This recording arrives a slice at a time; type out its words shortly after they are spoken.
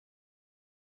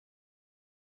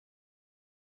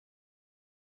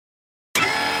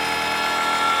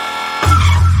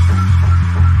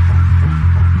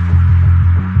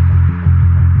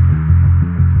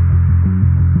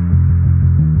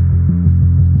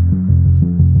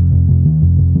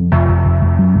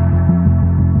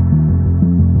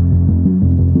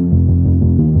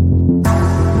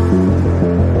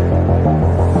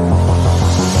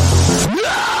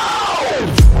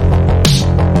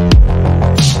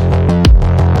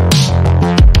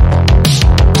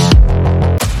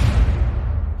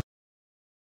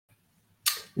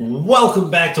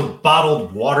Welcome back to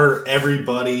Bottled Water,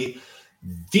 everybody.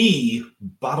 The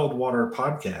Bottled Water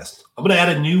podcast. I'm going to add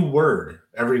a new word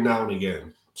every now and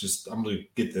again. I'm going to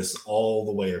get this all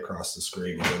the way across the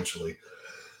screen eventually.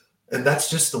 And that's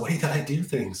just the way that I do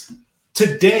things.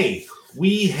 Today,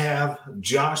 we have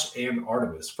Josh and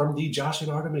Artemis from the Josh and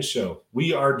Artemis show.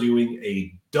 We are doing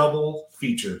a double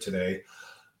feature today.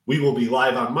 We will be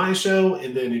live on my show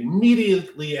and then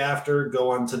immediately after go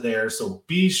on to theirs. So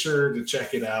be sure to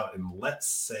check it out and let's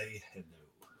say hello.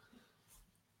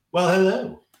 Well,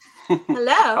 hello.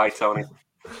 Hello. Hi, Tony.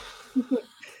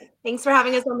 Thanks for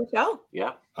having us on the show.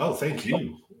 Yeah. Oh, thank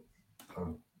you.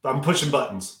 I'm pushing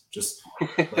buttons. Just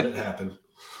let it happen.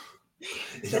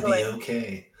 It'll be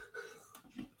okay.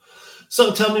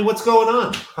 So tell me what's going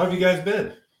on. How have you guys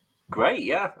been? Great,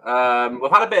 yeah.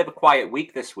 We've had a bit of a quiet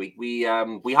week this week. We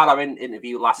had our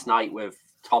interview last night with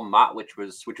Tom Matt, which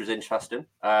was interesting.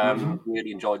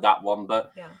 Really enjoyed that one.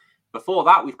 But before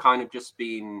that, we've kind of just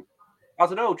been, I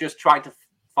don't know, just trying to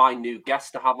find new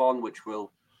guests to have on, which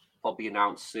will probably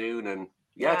announce soon. And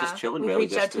just chilling really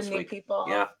reached out this to new week. people.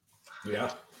 Yeah.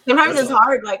 Sometimes it's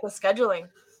hard, like with scheduling.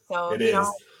 So it is.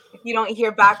 If you don't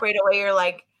hear back right away, you're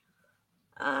like,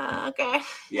 okay.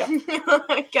 Yeah.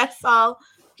 I guess I'll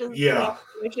just Yeah.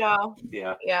 show.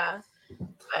 Yeah. Yeah.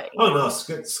 But, no,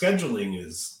 scheduling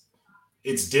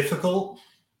it's difficult,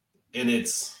 and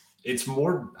it's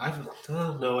more. I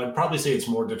don't know. I'd probably say it's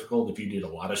more difficult if you did a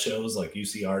lot of shows like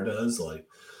UCR does. Like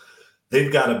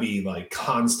they've got to be like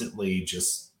constantly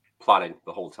just planning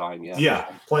the whole time. Yeah.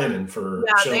 Yeah, planning for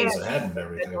shows ahead and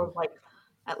everything. like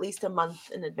at least a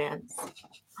month in advance.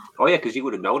 Oh yeah, because you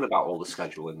would have known about all the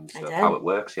scheduling and stuff, how it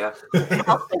works. Yeah. I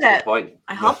helped with it. Point.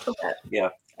 I helped with it. Yeah.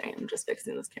 I'm just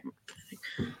fixing this camera.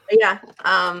 But yeah,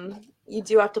 you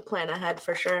do have to plan ahead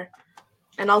for sure.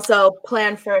 And also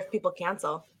plan for if people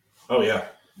cancel. Oh, yeah.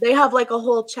 They have like a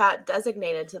whole chat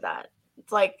designated to that.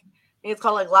 It's like, it's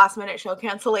called like last minute show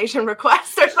cancellation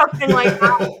requests or something like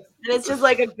that. And it's just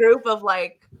like a group of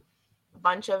like a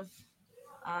bunch of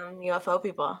UFO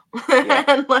people. Yeah,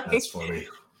 and like, that's funny.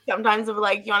 Sometimes they're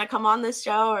like, you want to come on this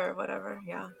show or whatever?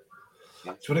 Yeah.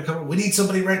 Do you want to come? We need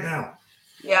somebody right now.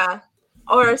 Yeah.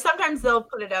 Or sometimes they'll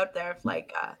put it out there if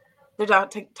like they're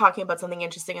talking about something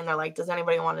interesting and they're like, does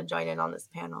anybody want to join in on this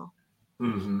panel?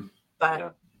 Mm-hmm.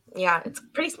 But yeah, it's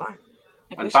pretty smart.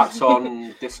 And that's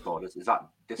on Discord. Is that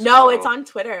Discord? No, it's on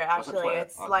Twitter, actually. Twitter?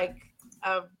 It's like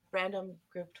a random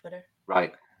group Twitter.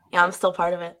 Right. Yeah, I'm still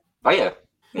part of it. Oh, yeah.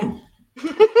 Yeah. You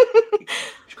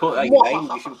should put your name.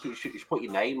 You should put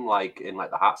your name like in like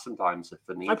the hat sometimes if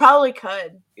the need. I probably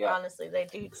could. Yeah. Honestly, they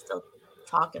do still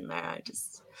talk in there. I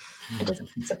just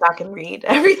sit back and read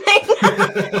everything.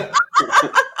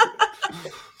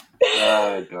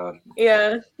 Oh God.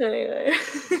 Yeah. Anyway,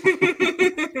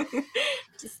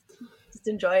 just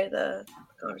enjoy the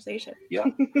conversation. Yeah.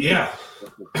 Yeah.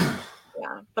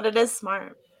 Yeah, but it is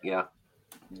smart. Yeah.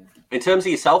 In terms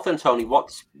of yourself, then, Tony,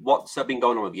 what's been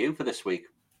going on with you for this week?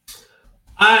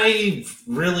 I've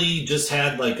really just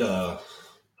had like a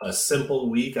simple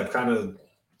week. I've kind of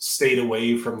stayed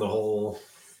away from the whole.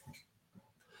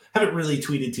 Haven't really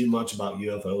tweeted too much about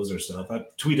UFOs or stuff. I've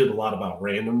tweeted a lot about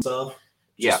random stuff.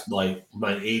 Just like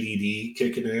my ADD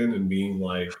kicking in and being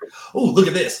like, oh, look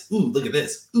at this. Ooh, look at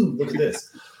this. Ooh, look at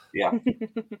this. Yeah.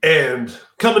 And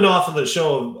coming off of the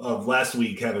show of last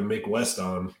week, having Mick West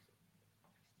on,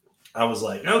 I was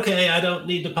like, okay, I don't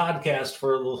need to podcast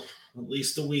for at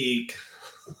least a week.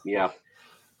 Yeah.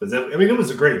 But it was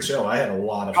a great show. I had a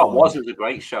lot of fun. It was a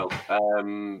great show.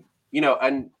 And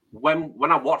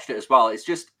when I watched it as well,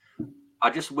 I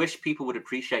just wish people would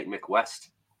appreciate Mick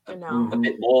West a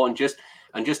bit more and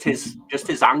just his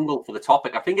angle for the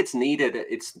topic. I think it's needed.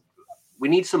 We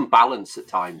need some balance at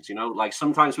times, like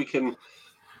sometimes we can,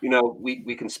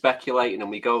 we can speculate and then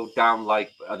we go down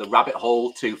like the rabbit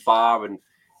hole too far. And,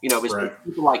 it's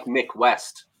people like Mick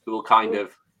West who will kind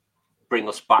of bring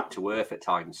us back to earth at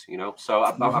times, So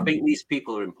I think these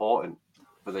people are important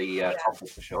for the topic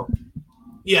for sure.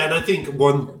 Yeah. And I think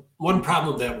one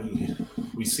problem that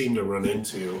we seem to run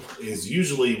into is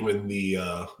usually when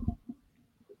the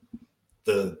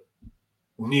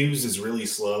news is really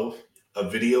slow, a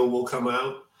video will come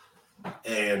out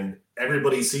and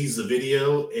everybody sees the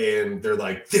video and they're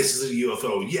like, this is a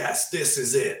UFO. Yes, this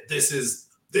is it. This is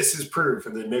proof.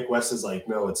 And then Mick West is like,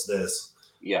 no, it's this.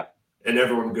 Yeah. And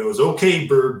everyone goes, okay,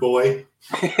 bird boy.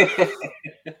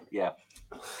 Yeah.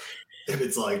 And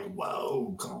it's like,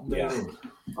 whoa, calm down.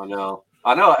 I know.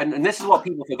 And this is what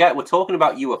people forget. We're talking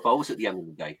about UFOs at the end of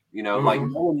the day. Like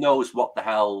no one knows what the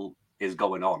hell is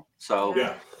going on. So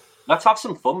let's have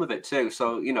some fun with it too.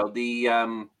 So,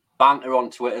 the banter on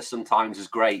Twitter sometimes is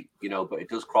great, but it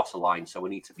does cross a line, so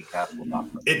we need to be careful of that.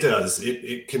 It does.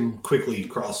 It can quickly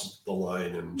cross the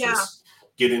line and just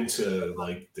get into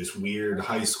like this weird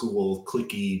high school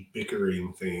cliquey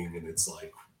bickering thing, and it's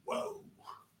like, whoa.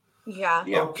 Yeah.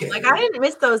 Okay. Like, I didn't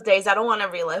miss those days. I don't want to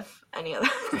relive any of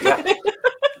that. Yeah.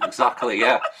 Exactly.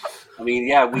 Yeah. I mean,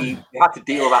 we had to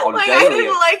deal with that on like, daily. I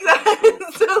didn't like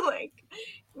that. So, like,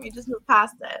 we just move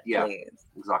past it. Yeah. Please.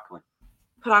 Exactly.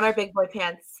 Put on our big boy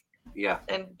pants. Yeah.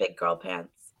 And big girl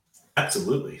pants.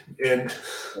 Absolutely. And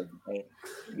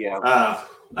yeah.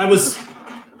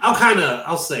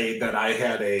 I'll say that I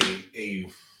had a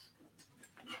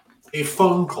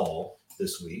phone call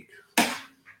this week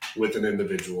with an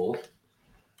individual,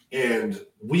 and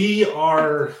we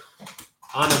are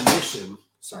on a mission.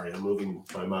 Sorry, I'm moving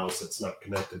my mouse. It's not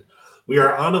connected. We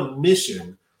are on a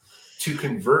mission to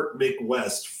convert Mick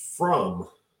West from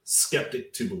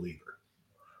skeptic to believer.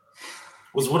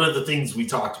 Was one of the things we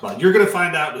talked about. You're going to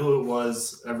find out who it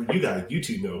was. You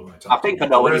two know who I talked about. I think I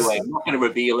know anyway. I'm not going to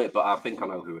reveal it, but I think I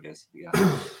know who it is. Yeah.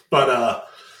 But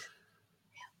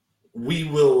we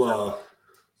will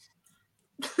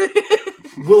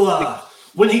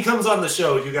when he comes on the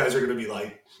show, you guys are going to be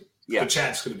like, the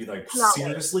chat's going to be like,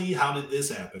 seriously, how did this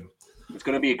happen? It's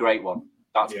going to be a great one.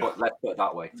 Let's put it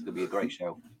that way. It's going to be a great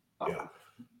show.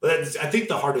 But I think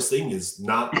the hardest thing is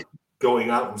not going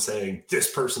out and saying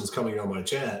this person's coming on my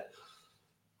chat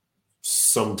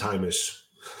sometime-ish.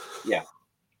 Yeah.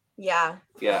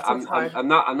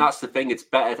 And that's the thing. It's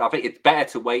better. I think it's better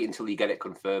to wait until you get it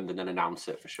confirmed and then announce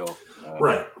it for sure.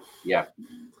 Right. Yeah.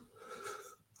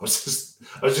 I was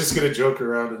just gonna joke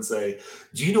around and say,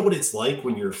 do you know what it's like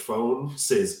when your phone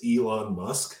says Elon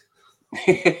Musk?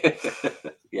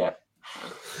 Yeah.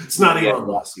 It's not Elon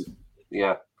Musk.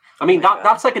 Yeah. I mean,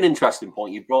 that's like an interesting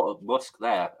point. You brought up Musk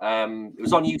there. It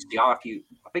was on UCR.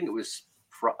 I think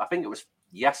it was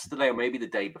yesterday or maybe the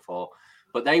day before.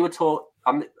 But they were taught.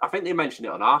 I think they mentioned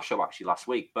it on our show actually last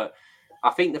week. But I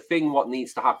think what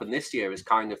needs to happen this year is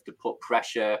kind of to put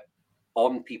pressure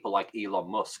on people like Elon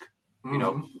Musk.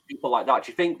 People like that.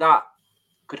 Do you think that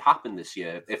could happen this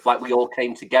year if like we all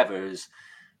came together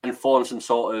and formed some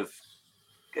sort of,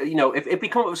 if we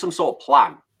come up with some sort of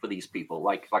plan for these people,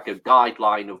 like a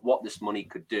guideline of what this money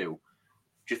could do?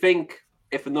 Do you think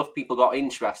if enough people got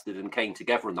interested and came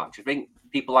together in that, do you think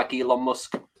people like Elon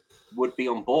Musk would be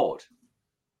on board?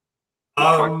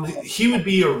 He would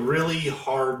be a really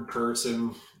hard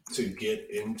person to get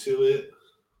into it.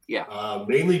 Yeah.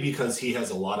 Mainly because he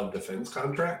has a lot of defense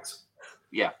contracts.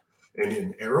 Yeah. And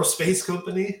an aerospace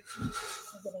company.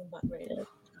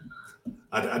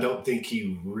 I don't think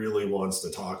he really wants to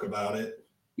talk about it.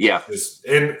 Yeah.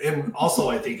 And also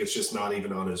I think it's just not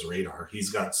even on his radar. He's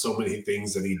got so many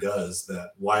things that he does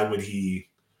that why would he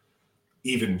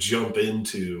even jump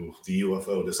into the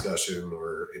UFO discussion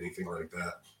or anything like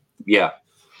that? Yeah.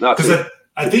 Because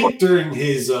I think during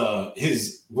his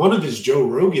one of his Joe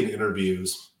Rogan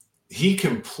interviews, he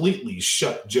completely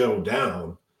shut Joe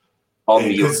down.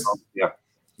 Because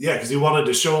he wanted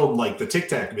to show him like the Tic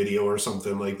Tac video or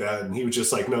something like that, and he was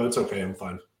just like, "No, it's okay, I'm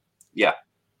fine." Yeah,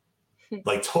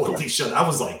 like totally shut. I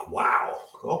was like, "Wow,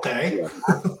 okay."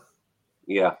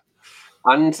 Yeah,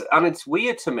 and it's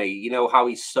weird to me, how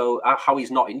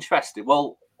he's not interested.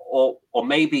 Well, or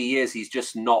maybe he is. He's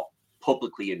just not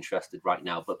publicly interested right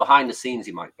now, but behind the scenes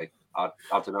he might be. I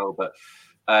don't know, but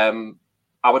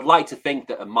I would like to think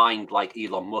that a mind like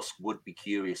Elon Musk would be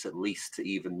curious at least to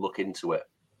even look into it.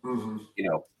 Mm-hmm.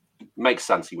 Makes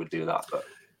sense he would do that, but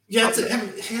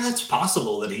it's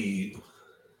possible that he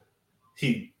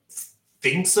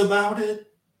thinks about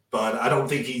it, but I don't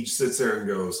think he sits there and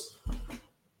goes,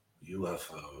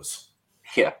 UFOs.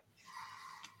 Yeah,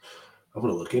 I'm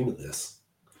gonna look into this.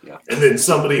 Yeah, and then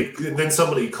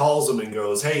somebody calls him and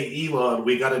goes, "Hey, Elon,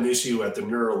 we got an issue at the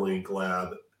Neuralink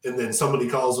lab." And then somebody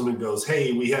calls him and goes,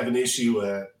 "Hey, we have an issue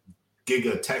at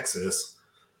Giga, Texas."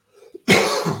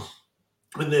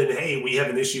 And then, "Hey, we have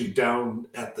an issue down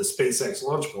at the SpaceX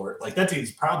launch port." Like, that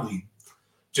dude's probably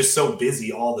just so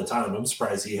busy all the time. I'm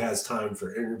surprised he has time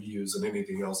for interviews and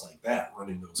anything else like that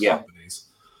running those companies.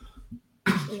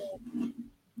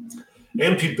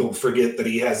 And people forget that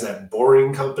he has that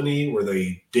boring company where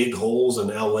they dig holes in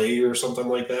LA or something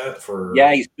like that.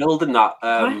 He's building that.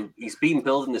 He's been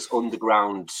building this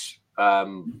underground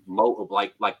motor,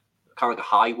 like kind of like a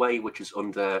highway, which is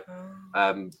under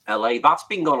LA. That's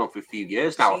been going on for a few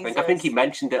years now. Jesus. I think he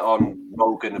mentioned it on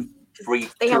Rogan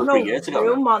They have no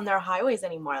room on their highways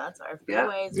anymore. That's our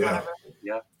freeways, whatever.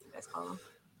 Yeah. You guys call them.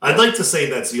 I'd like to say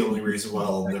that's the only reason why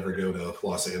I'll never go to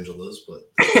Los Angeles, but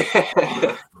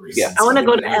memories. Yeah. I want to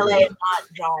go to I've been LA there. and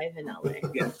not drive in LA.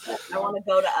 Yeah. I want to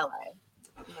go to LA.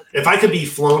 If I could be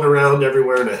flown around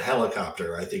everywhere in a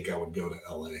helicopter, I think I would go to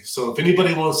LA. So if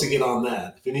anybody wants to get on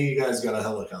that, if any of you guys got a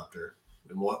helicopter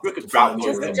and want We could to fly me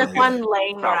crowdfund around it. Just LA. one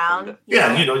laying Crowdfund around. it.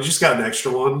 Yeah, you know, you just got an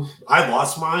extra one. I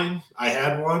lost mine. I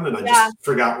had one, and I just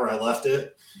forgot where I left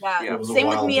it. Yeah. It was a Same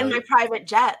with wild me and night. my private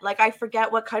jet. Like I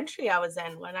forget what country I was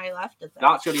in when I left it there.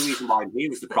 That's the only reason why I'm here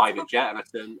was the private jet, and I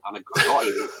got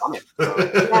it on it.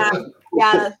 So,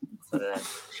 Yeah. That's what it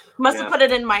is. Must have Yeah. put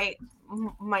it in my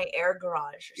air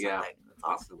garage or something. Yeah. That's all.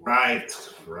 that's the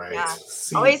one. Right. Yeah.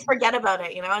 See, Always forget about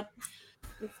it, you know.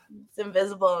 It's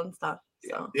invisible and stuff.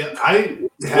 So yeah, I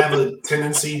have a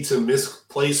tendency to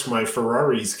misplace my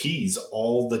Ferrari's keys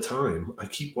all the time. I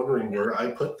keep wondering where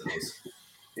I put those.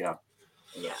 yeah.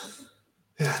 Yeah,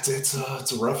 it's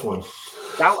a rough one.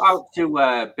 Shout out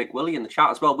to Big Willie in the chat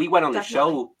as well. We went on the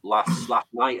Definitely. show last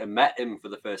night and met him for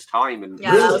the first time, and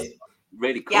Yeah, that was- Really?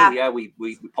 really cool. Yeah. Yeah, we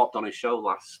popped on his show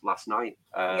last night.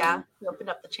 Yeah, we opened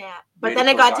up the chat, but really then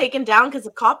it cool got guy. taken down because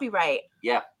of copyright.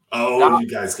 Yeah, Oh, you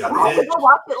guys got I it.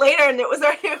 watched it later, and it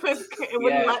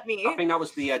wouldn't let me. I think that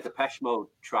was the Depeche Mode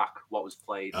track. What was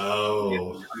played?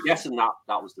 Oh, I'm guessing that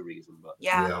was the reason. But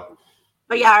Yeah.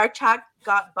 But yeah, our chat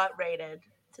got butt rated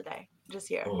today. Just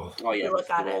here. Oh. oh yeah, Look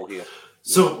at we're it. all here.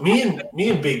 So me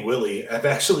and Big Willie have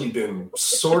actually been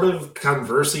sort of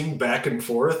conversing back and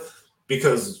forth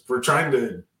because we're trying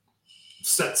to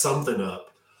set something up,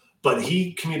 but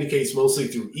he communicates mostly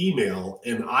through email,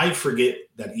 and I forget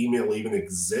that email even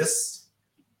exists.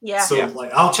 Yeah. So Yeah.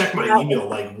 like I'll check my Yeah. email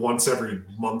like once every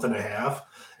month and a half,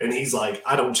 and he's like,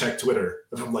 I don't check Twitter,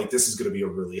 and I'm like, this is going to be a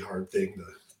really hard thing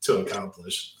to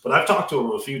accomplish. But I've talked to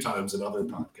him a few times in other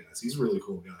podcasts. He's a really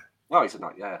cool guy. Oh, he's a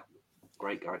nice,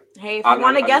 great guy. Hey, if And- you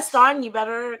want a and- guest on, you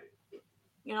better,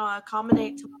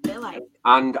 accommodate to what they like.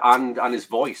 And his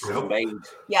voice Yep. is made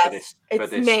Yes, for this. it's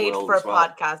this made world for as well.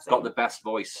 podcasting. It's got the best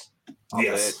voice I've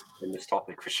Yes. heard in this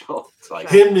topic for sure. It's like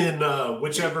Him and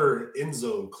whichever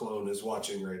Enzo clone is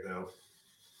watching right now.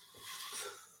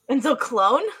 Enzo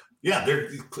clone? Yeah,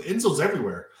 Enzo's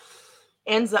everywhere.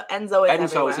 Enzo is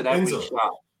Enzo's in everywhere. every Enzo.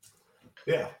 chat.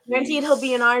 Yeah. Guaranteed he'll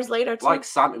be in ours later too. Like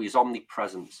Santa, he's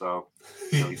omnipresent. So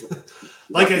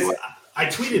Like I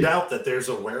tweeted out that there's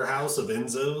a warehouse of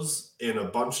Enzo's in a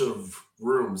bunch of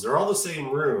rooms. They're all the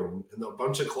same room and a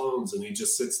bunch of clones, and he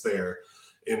just sits there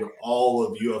in all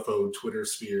of UFO Twitter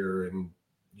sphere and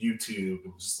YouTube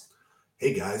and just,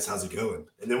 hey guys, how's it going?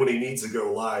 And then when he needs to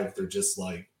go live, they're just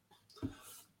like,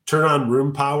 turn on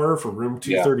room power for room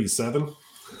 237.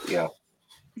 yeah,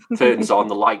 turns on,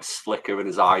 the lights flicker in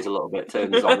his eyes a little bit.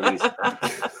 Turns on, and he's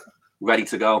ready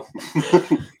to go.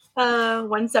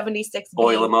 176.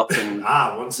 Boil him up and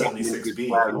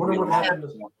 176B. I wonder what happened.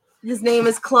 His name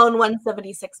is Clone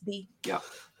 176B.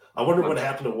 I wonder what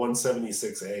happened to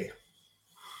 176A.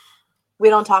 We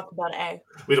don't talk about A.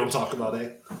 We don't talk about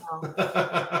A.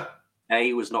 No.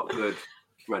 A was not good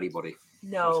for anybody.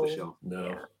 No. That's for sure.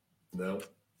 No.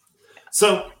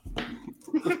 So,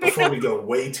 before we go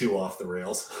way too off the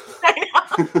rails,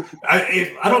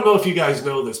 I don't know if you guys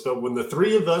know this, but when the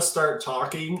three of us start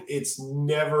talking, it's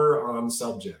never on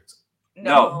subject.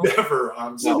 No. Never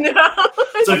on subject. No.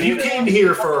 So if you came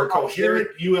here for a coherent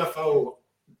UFO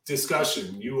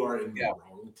discussion, you are in the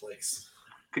wrong place.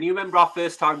 Can you remember our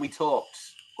first time we talked,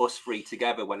 us three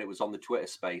together, when it was on the Twitter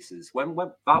Spaces? When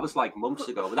that was like months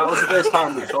ago, but that was the first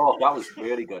time we talked. That was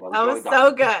really good. That was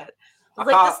so good. It was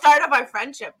like the start of our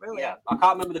friendship, really. Yeah, I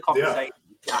can't remember the conversation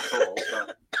at all.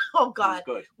 But Oh it God, was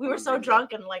good. we were so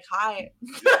drunk and like high.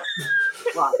 Yeah.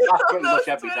 Well, that's pretty much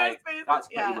every Twitter day. Spaces, That's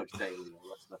pretty yeah. much daily.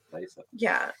 Let's face it.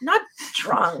 Yeah, not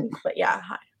drunk, but yeah,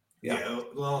 high. Yeah,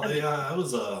 well, yeah, I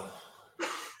was Of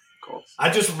course. I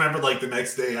just remember like the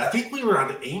next day. I think we were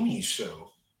on Amy's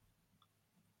show.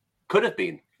 Could have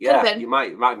been. Yeah, Could have been. you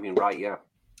might have been right. Yeah.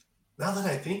 Now that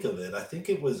I think of it, I think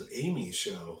it was Amy's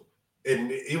show.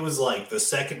 And it was like the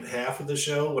second half of the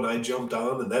show when I jumped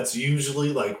on, and that's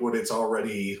usually like when it's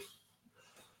already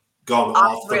gone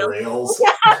off the rails.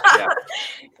 Yeah.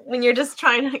 When you're just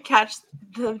trying to catch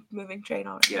the moving train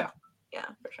on. Yeah. Yeah,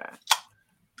 for sure.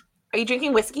 Are you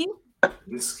drinking whiskey?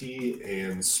 Whiskey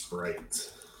and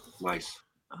Sprite. Nice.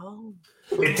 Oh.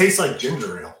 It tastes like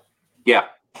ginger ale. Yeah.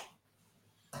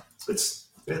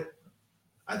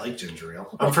 I like ginger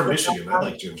ale. I'm from Michigan. I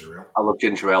like ginger ale. I love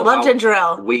ginger ale. Love ginger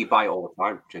ale. We buy it all the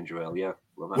time. Ginger ale. Yeah.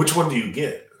 Love it. Which one do you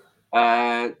get?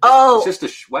 It's just the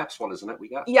Schweppes one, isn't it? We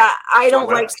got. Yeah, I don't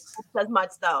like Schweppes. as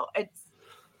much though. It's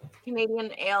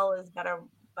Canadian ale is better,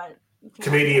 but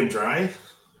Canadian dry,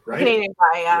 right? Canadian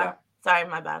dry, yeah. Yeah. Sorry,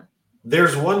 my bad.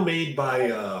 There's one made by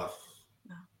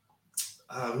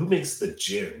who makes the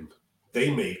gin? they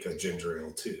make a ginger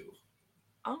ale too.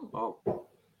 Oh.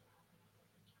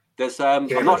 There's I'm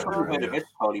not sure if you've heard of it,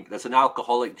 Tony, but there's an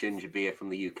alcoholic ginger beer from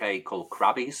the UK called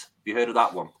Krabby's. Have you heard of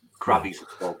that one? Krabby's.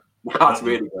 No. That's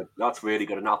really good. That's really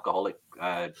good. An alcoholic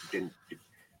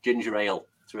ginger ale.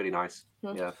 It's really nice.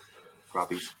 Yeah,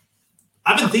 Krabby's.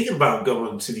 I've been thinking about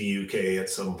going to the UK at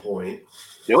some point.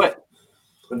 Do it.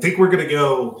 I think we're going to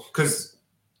go, because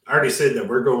I already said that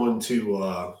we're going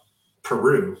to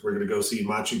Peru. We're going to go see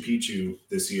Machu Picchu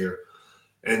this year.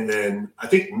 And then I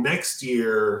think next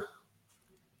year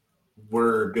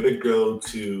we're going to go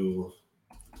to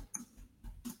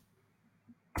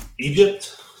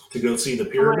Egypt to go see the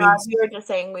pyramids. Oh my gosh, we were just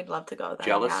saying we'd love to go there.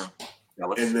 Jealous.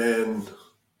 And then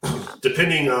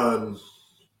depending on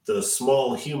the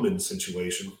small human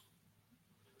situation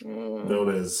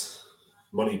known as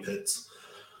money pits,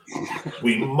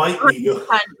 we might be going.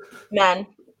 Man,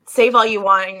 save all you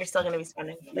want and you're still going to be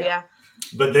spending. But yeah.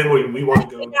 But then we want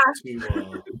to go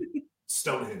to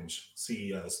Stonehenge,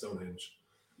 see Stonehenge.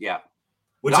 Yeah.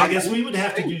 Which I guess we would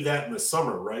have to do that in the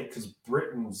summer, right? Because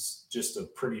Britain's just a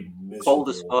pretty miserable. Cold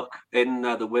as fuck. In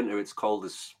the winter, it's cold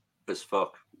as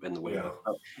fuck in the winter.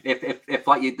 Yeah. If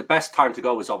like the best time to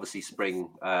go is obviously spring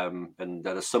and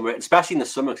the summer, especially in the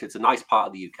summer, because it's a nice part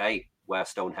of the UK where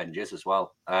Stonehenge is as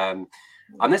well. And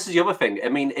this is the other thing. I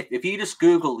mean, if you just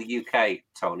Google the UK,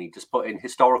 Tony, just put in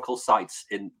historical sites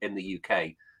in the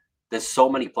UK, there's so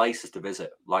many places to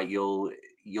visit. Like you'll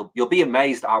be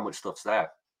amazed at how much stuff's there.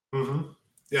 Mm-hmm.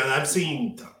 Yeah, I've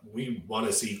seen. We want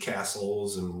to see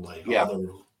castles and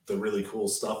all the really cool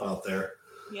stuff out there.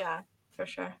 Yeah, for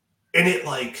sure. And it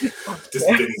just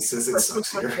Vinny says it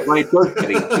sucks here. Well, it does,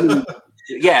 Vinny.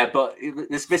 Yeah, but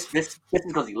this is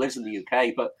because he lives in the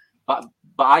UK. But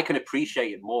I can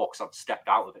appreciate it more because I've stepped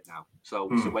out of it now. So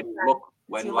when you look,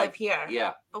 when you live here,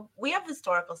 yeah, but we have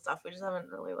historical stuff. We just haven't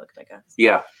really looked, I guess.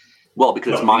 Yeah, well,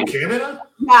 because it's mine. Canada.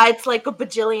 Yeah, it's like a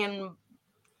bajillion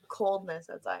coldness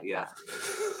outside. Yeah.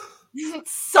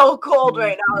 It's so cold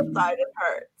right now outside. It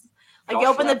hurts. Like you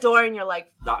open the door and you're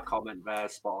like. That comment there,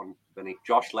 spot on, Vinny.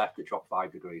 Josh left. It dropped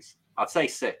 5 degrees. I'd say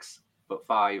 6, but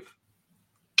 5.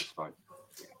 It's fine.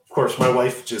 Of course, my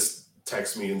wife just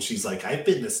texted me and she's like, "I've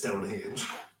been to Stonehenge."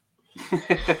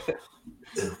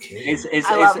 Okay.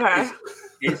 I love her.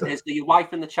 Is your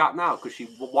wife in the chat now? Because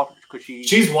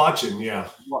she's watching. Yeah.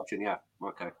 Watching. Yeah.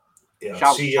 Okay. Yeah.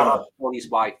 Shout out Tony's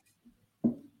wife.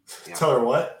 Yeah. Tell her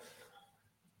what?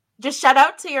 Just shout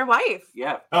out to your wife.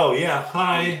 Yeah. Oh yeah.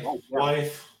 Hi,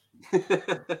 wife.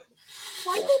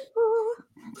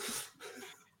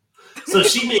 So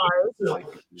she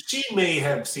may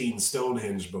have seen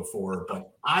Stonehenge before,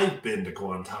 but I've been to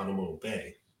Guantanamo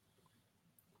Bay.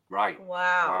 Right.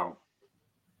 Wow.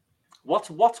 What's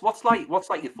like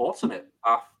your thoughts on it?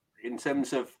 In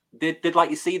terms of did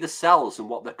you see the cells and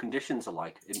what the conditions are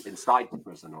like inside the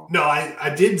prison? Or? No,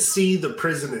 I did see the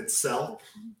prison itself,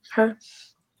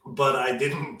 but I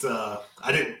didn't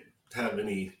have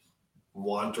any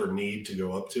want or need to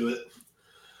go up to it.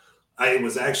 I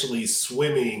was actually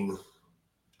swimming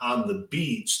on the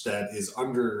beach that is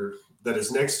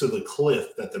next to the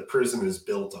cliff that the prison is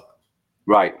built on.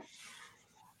 Right.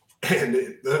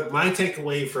 And my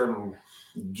takeaway from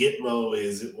Gitmo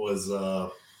is it was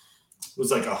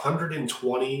like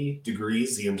 120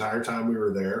 degrees the entire time we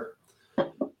were there.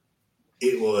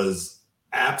 It was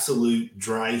absolute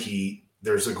dry heat.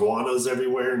 There's iguanas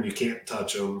everywhere and you can't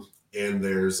touch them. And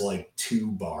there's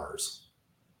 2 bars.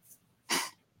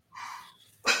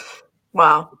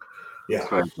 Wow. Yeah.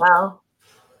 Wow.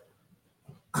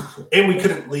 And we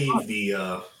couldn't leave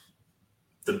the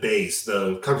base.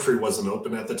 The country wasn't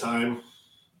open at the time.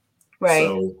 Right.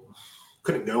 So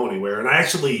couldn't go anywhere. And I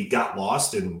actually got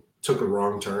lost and took a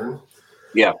wrong turn.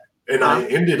 Yeah. And I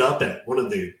ended up at one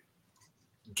of the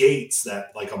gates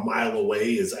that a mile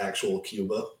away is actual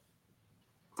Cuba.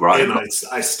 Right. And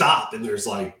I stopped and there's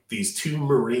these 2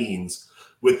 Marines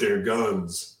with their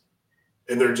guns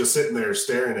and they're just sitting there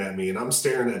staring at me and I'm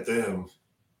staring at them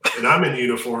and I'm in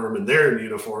uniform and they're in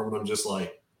uniform and I'm just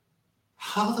like,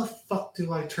 how the fuck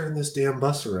do I turn this damn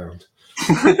bus around?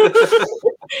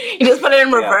 You just put it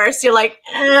in reverse. You're like,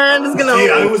 I'm just gonna.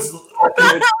 I was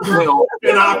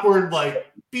an awkward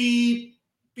beep,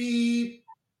 beep,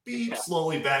 beep,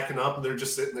 slowly backing up, and they're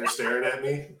just sitting there staring at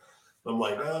me. I'm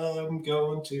like, I'm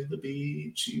going to the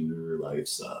beach. Your life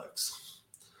sucks.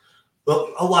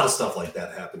 Well, a lot of stuff like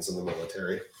that happens in the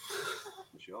military.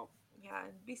 Sure. Yeah,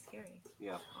 it'd be scary.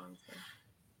 Yeah. Honestly.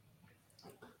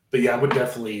 But yeah, I would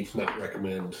definitely not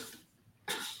recommend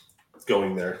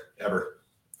going there ever.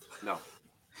 No.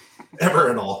 Ever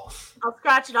at all. I'll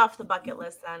scratch it off the bucket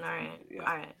list then. All right. Yeah.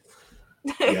 All right.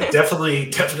 Yeah,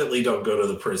 definitely don't go to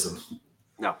the prison.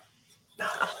 No.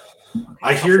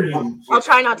 I hear you. I'll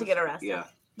try not to get arrested. Yeah.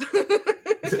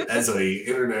 As a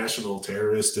international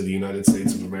terrorist to the United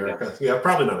States of America. Yeah,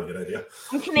 probably not a good idea.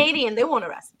 I'm Canadian. They won't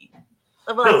arrest me.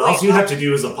 Like, no, all you have to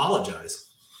do is apologize.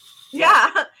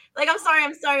 Yeah. Like, I'm sorry.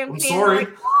 I'm Canadian. Sorry.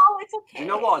 Like, oh, it's okay. You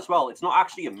know what, as well? It's not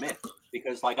actually a myth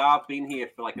because, like, I've been here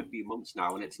for like a few months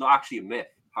now, and it's not actually a myth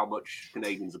how much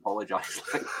Canadians apologize.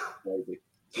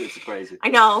 It's crazy. I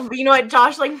know, but you know what?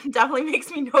 Josh like definitely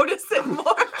makes me notice it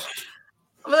more.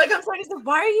 I'm like, I'm sorry. He's like,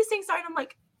 why are you saying sorry? And I'm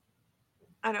like,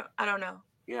 I don't know.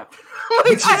 Yeah.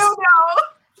 Like, I don't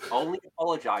know. Only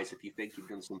apologize if you think you've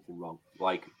done something wrong.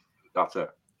 Like, that's it.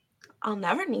 I'll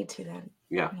never need to then.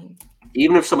 Yeah.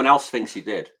 Even if someone else thinks you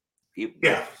did. You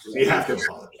have to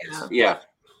apologize. Yeah.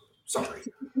 Sorry.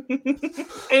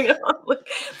 I know. Like,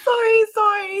 sorry.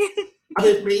 I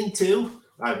didn't mean to.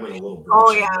 I went a little bit.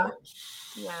 Oh, yeah.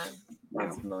 Yeah.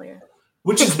 That's familiar.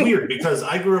 Which is weird because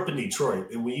I grew up in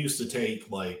Detroit and we used to take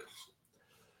like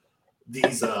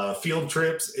these field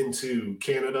trips into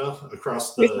Canada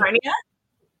across the. California?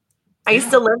 I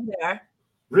used to live there.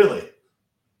 Really?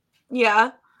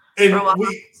 Yeah. And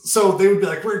so they would be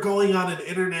like, we're going on an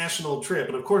international trip.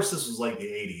 And of course, this was like the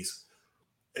 80s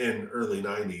and early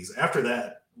 90s. After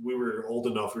that, we were old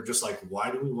enough. We're just like,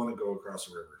 why do we want to go across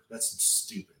a river? That's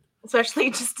stupid. Especially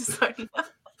just to start.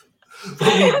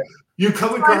 You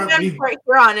come across right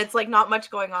here on. It's like not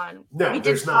much going on. No,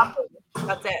 there's not.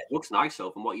 That's it. It looks nice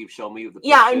though, from what you've shown me. With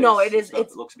the I know it is. It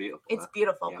looks beautiful. It's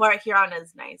beautiful. Yeah. Port Huron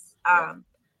is nice.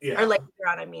 Yeah. Or Lake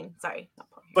Huron, I mean. Sorry.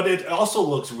 But it also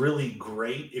looks really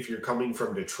great if you're coming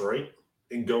from Detroit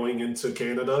and going into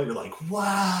Canada. You're like,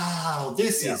 wow,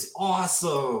 this is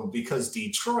awesome because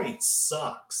Detroit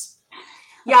sucks.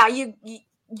 Yeah,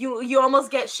 you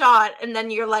almost get shot and then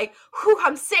you're like, whew,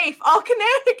 I'm safe. All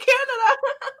Canada.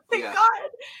 Thank God.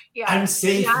 Yeah. I'm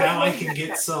safe. Now I can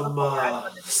get some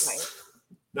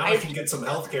now I can get some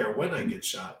healthcare when I get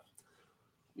shot.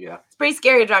 Yeah. It's pretty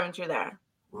scary driving through there.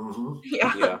 Mm-hmm.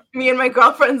 Yeah. Me and my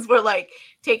girlfriends were like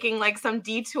taking like some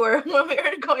detour when we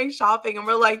were going shopping and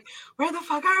we're like, where the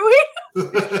fuck are we?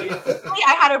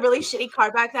 I had a really shitty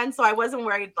car back then, so I wasn't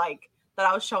worried like that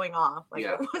I was showing off. Like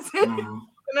it wasn't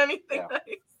anything nice.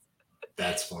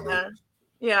 That's funny.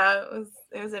 Yeah,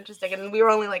 it was interesting. And we were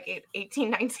only like 18,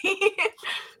 19.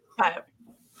 But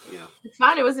it's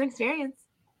fun. It was an experience.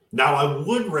 Now I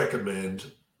would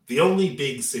recommend, the only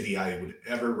big city I would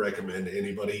ever recommend to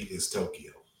anybody is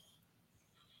Tokyo.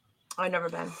 I've never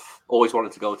been. Always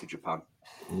wanted to go to Japan.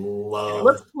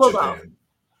 Love cool, Japan. though.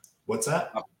 What's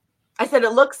that? I said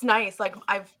it looks nice. Like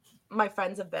my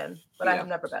friends have been, but I have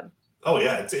never been. Oh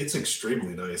yeah, it's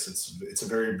extremely nice. It's a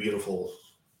very beautiful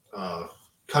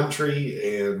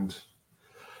country, and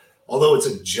although it's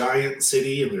a giant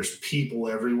city and there's people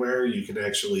everywhere, you can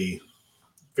actually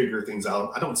figure things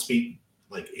out. I don't speak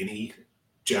like any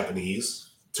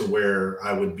Japanese to where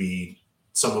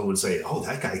someone would say, "Oh,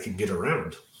 that guy can get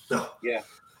around." No. Yeah.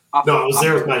 I was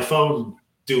there with my phone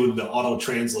doing the auto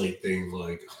translate thing.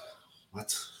 Like,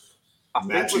 what? I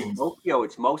think with Tokyo,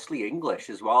 it's mostly English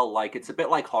as well. Like, it's a bit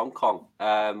like Hong Kong.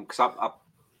 Because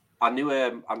I knew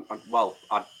him.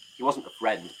 He wasn't a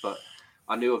friend, but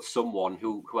I knew of someone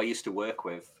who I used to work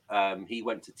with. He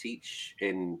went to teach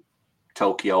in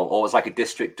Tokyo, or it was like a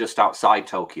district just outside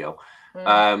Tokyo.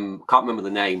 Can't remember the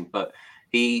name, but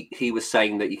he was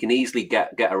saying that you can easily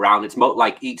get around. It's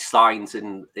like each sign's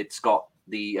it's got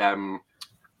the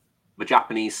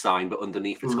Japanese sign, but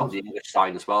underneath it's got the English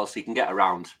sign as well, so you can get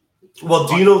around. Well,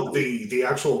 do you know the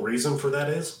actual reason for that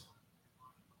is?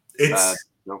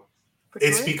 No.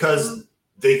 It's because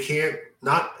they can't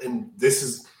and this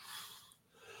is,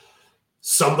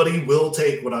 somebody will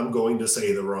take what I'm going to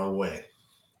say the wrong way,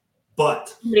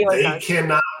 but they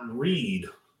cannot read.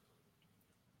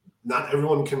 Not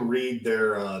everyone can read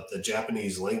the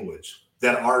Japanese language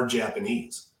that are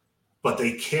Japanese, but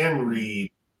they can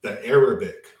read the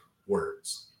Arabic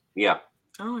words. Yeah.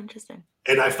 Oh, interesting.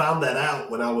 And I found that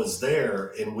out when I was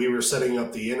there, and we were setting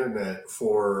up the internet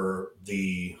for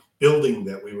the building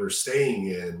that we were staying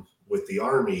in with the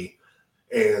Army.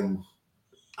 And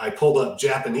I pulled up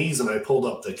Japanese and I pulled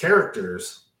up the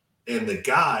characters, and the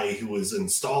guy who was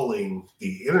installing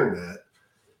the internet,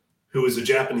 who is a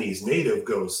Japanese native,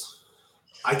 goes,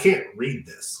 I can't read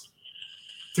this,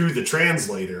 through the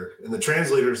translator. And the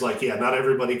translator's like, yeah, not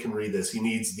everybody can read this. He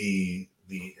needs the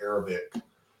Arabic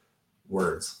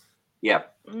words. Yeah.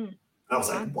 I was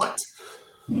like, what?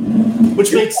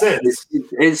 Which makes sense.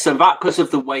 It's that because of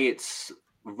the way it's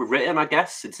written, I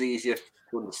guess. It's easier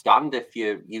to understand if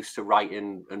you're used to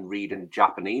writing and reading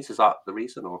Japanese. Is that the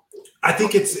reason? Or I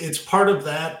think it's part of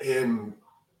that, and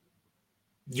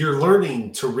you're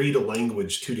learning to read a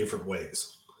language two different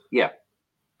ways. Yeah.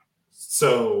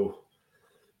 So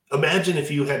imagine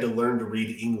if you had to learn to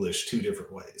read English two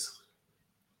different ways.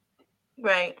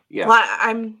 Right. Yeah. Well,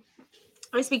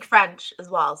 I speak French as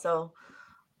well, so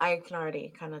I can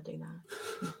already kind of do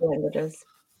that. Languages.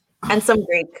 And some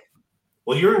Greek.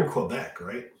 Well, you're in Quebec,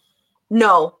 right?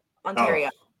 No, Ontario.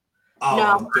 Oh,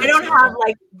 no, I don't have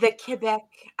like the Quebec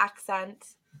accent.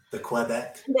 The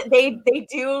Quebec. They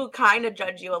do kind of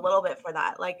judge you a little bit for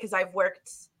that, like because I've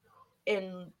worked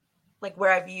in like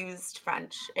where I've used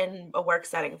French in a work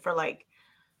setting for like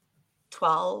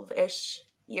 12-ish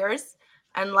years,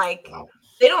 and like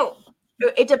they don't.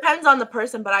 It depends on the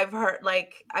person, but I've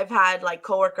had like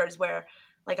coworkers where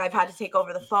like I've had to take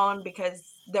over the phone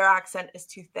because their accent is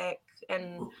too thick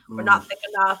and we're not thick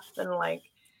enough, and like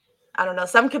I don't know,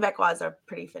 some Quebecois are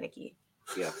pretty finicky.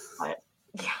 Yeah. But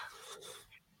yeah.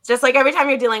 It's just like every time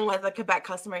you're dealing with a Quebec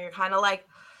customer, you're kind of like.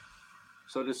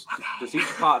 So does each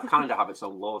part kind of have its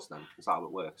own laws then? Is that how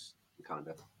it works? Kind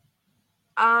of.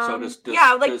 So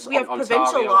we have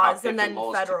provincial laws and then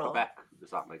federal. Quebec?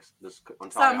 Does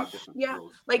Ontario have different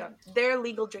rules? Their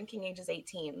legal drinking age is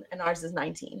 18 and ours is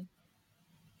 19.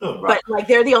 Oh, right. But like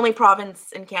they're the only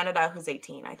province in Canada who's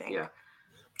 18, I think. Yeah.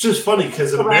 Which is funny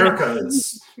because in America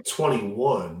it's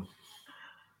 21.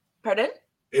 Pardon?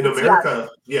 In America,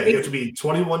 you have to be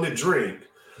 21 to drink.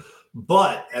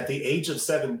 But at the age of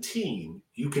 17,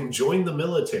 you can join the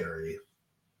military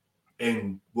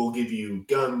and we'll give you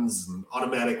guns and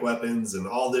automatic weapons and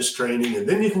all this training. And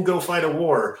then you can go fight a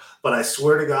war. But I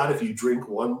swear to God, if you drink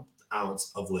 1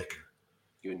 ounce of liquor,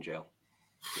 you're in jail.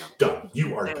 Yeah. Done.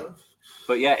 You are done.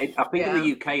 But yeah, I think in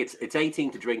the UK, it's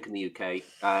 18 to drink in the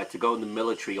UK. To go in the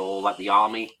military or like the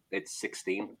army, it's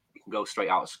 16. You can go straight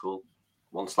out of school.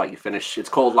 Once like you finish, it's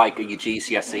called like your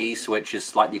GCSEs, which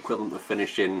is like the equivalent of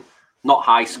finishing not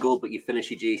high school, but you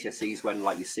finish your GCSEs when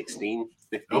like you're 16,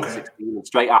 15, 16. And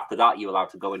straight after that, you're allowed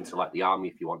to go into like the army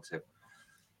if you want to.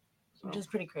 So, which is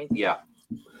pretty crazy. Yeah,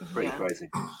 pretty crazy.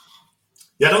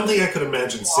 Yeah, I don't think I could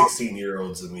imagine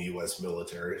 16-year-olds in the U.S.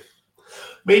 military.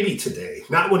 Maybe today,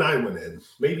 not when I went in.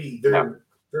 Maybe they're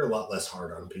a lot less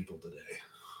hard on people today.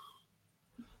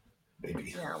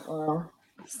 Maybe. Yeah, well,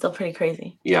 still pretty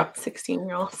crazy. Yeah.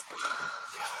 16-year-olds.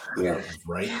 Yeah.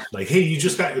 Right? Like, hey, you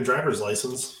just got your driver's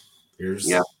license. Here's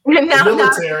the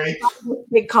military.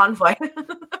 Big convoy.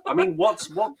 I mean,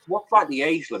 what's like the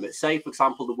age limit? Say, for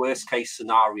example, the worst case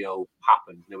scenario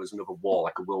happened. There was another war,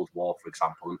 like a world war, for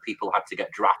example, and people had to get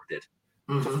drafted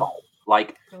to fight.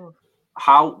 Like,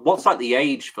 what's like the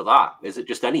age for that? Is it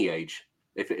just any age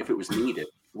if it was needed?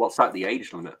 What's like the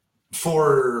age limit?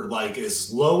 For like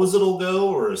as low as it'll go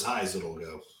or as high as it'll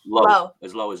go? Low.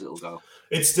 As low as it'll go.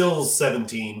 It's still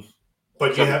 17,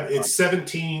 but it's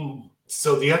 17.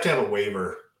 So you have to have a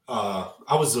waiver. I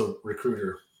was a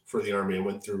recruiter for the Army. I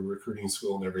went through recruiting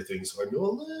school and everything, so I know a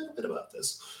little bit about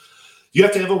this. You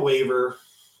have to have a waiver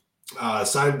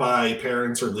signed by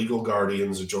parents or legal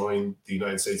guardians to join the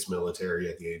United States military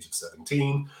at the age of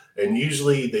 17. And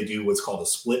usually they do what's called a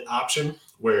split option,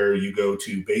 where you go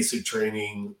to basic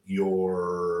training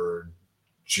your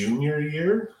junior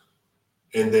year,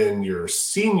 and then your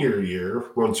senior year,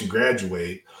 once you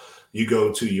graduate, you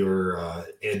go to your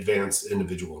advanced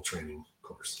individual training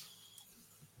course.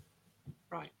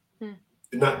 Right.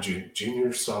 Not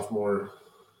junior, sophomore.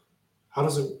 How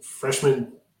does it,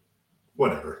 freshman,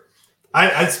 whatever.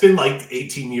 It's been like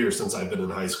 18 years since I've been in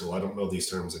high school. I don't know these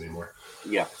terms anymore.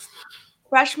 Yeah.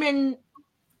 Freshman,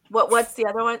 what's the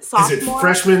other one? Sophomore? Is it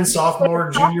freshman,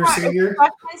 sophomore, junior, senior?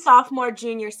 Freshman, sophomore,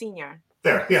 junior, senior.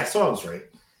 There. Yeah, so I was right.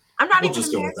 I'm not we'll even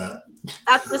just go with that.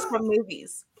 That's just from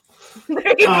movies.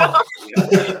 There you go.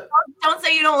 Don't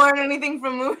say you don't learn anything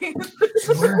from movies.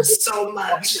 Learn so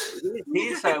much.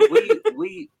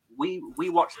 We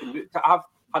watched the movie.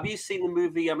 Have you seen the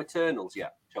movie Eternals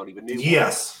yet, Johnny? The new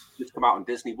yes. One just come out on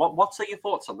Disney. What's your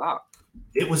thoughts on that?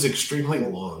 It was extremely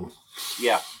long.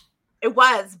 Yeah. It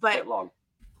was, but long.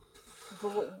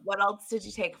 What else did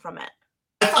you take from it?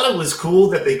 I thought it was cool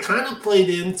that they kind of played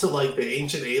into like the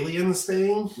Ancient Aliens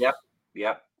thing. Yep.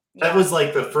 That was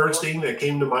like the first thing that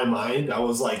came to my mind. I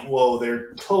was like, whoa,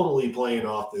 they're totally playing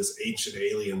off this Ancient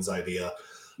Aliens idea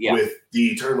with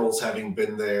the Eternals having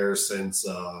been there since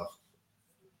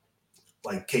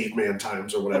like caveman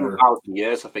times or whatever. 7,000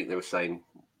 years, I think they were saying.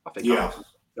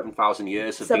 7,000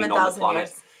 years have been on the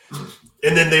planet.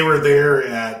 And then they were there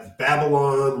at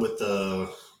Babylon with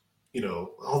the,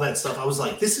 all that stuff. I was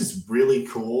like, this is really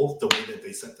cool, the way that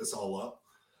they set this all up.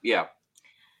 Yeah.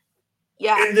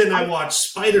 Yeah. And then I watched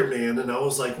Spider-Man, and I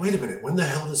was like, wait a minute, when the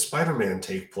hell does Spider-Man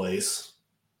take place?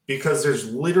 Because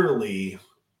there's literally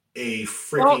a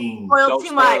freaking... Don't spoil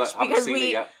too much, because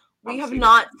we have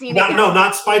not seen it yet. No,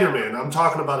 not Spider-Man. I'm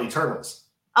talking about Eternals.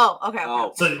 Oh, okay.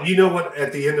 So you know what,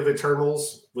 at the end of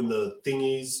Eternals, when the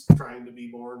thingy's trying to be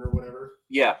born or whatever?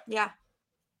 Yeah.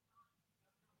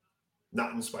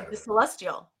 Not in Spider-Man. The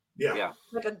Celestial. Yeah.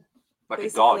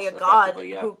 Basically a god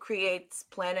who creates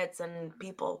planets and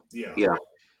people. Yeah.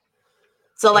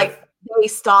 So they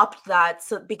stopped that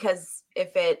because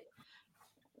if it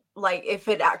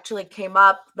actually came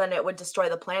up, then it would destroy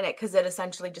the planet, because it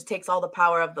essentially just takes all the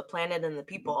power of the planet and the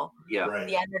people. Yeah. Right.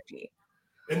 The energy.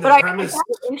 And but I find it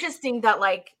interesting that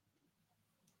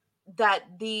that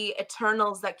the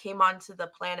Eternals that came onto the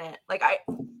planet, I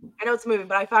know it's a movie,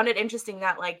 but I found it interesting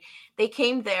that they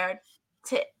came there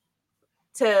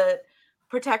to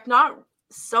protect not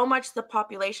so much the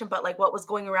population, but what was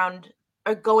going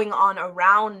on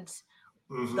around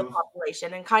the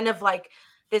population, and kind of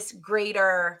this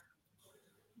greater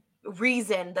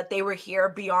reason that they were here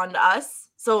beyond us.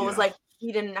 So it was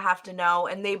we didn't have to know,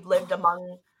 and they've lived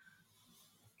among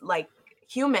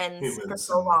humans for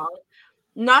so long,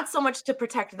 not so much to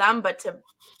protect them, but to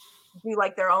do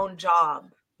their own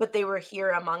job. But they were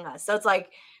here among us. So it's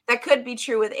that could be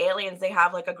true with aliens. They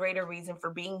have a greater reason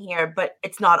for being here, but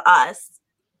it's not us.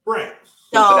 Right.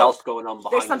 So something else going on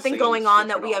behind there's something going on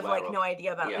that we have no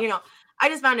idea about. Yeah. I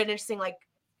just found it interesting,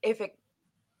 if it,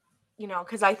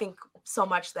 because I think so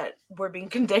much that we're being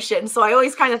conditioned. So I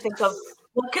always kind of think of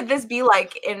what could this be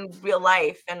like in real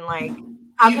life, and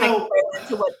how can I compare it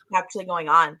to what's actually going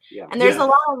on? Yeah. And there's a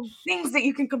lot of things that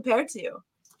you can compare to.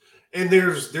 And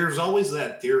there's always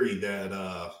that theory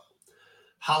that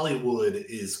Hollywood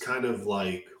is kind of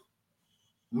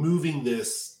moving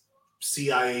this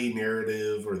CIA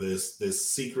narrative or this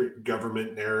secret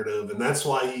government narrative, and that's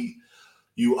why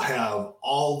you have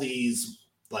all these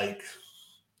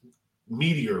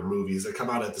meteor movies that come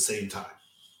out at the same time.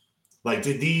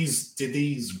 Did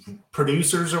these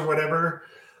producers or whatever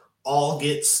all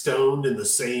get stoned in the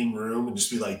same room and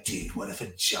just be like, dude, what if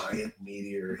a giant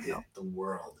meteor hit the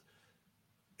world?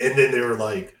 And then they were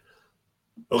like,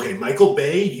 okay, Michael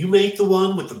Bay, you make the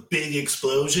one with the big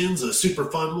explosions, a super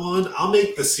fun one. I'll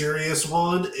make the serious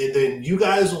one, and then you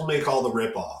guys will make all the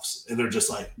ripoffs. And they're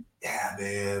just like, yeah,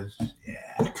 man.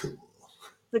 Yeah, cool.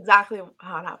 That's exactly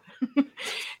how it happened.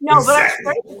 No,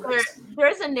 exactly. But there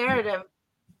is a narrative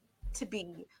to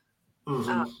be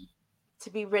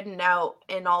written out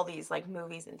in all these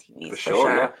movies and TVs. For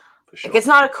sure. Yeah. For sure. It's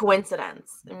not a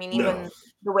coincidence. I mean, even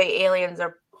the way aliens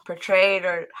are portrayed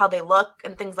or how they look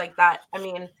and things like that. I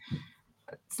mean,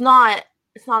 it's not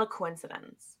a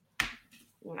coincidence,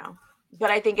 but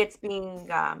I think it's being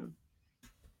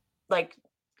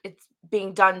it's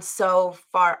being done so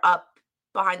far up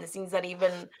behind the scenes that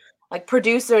even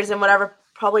producers and whatever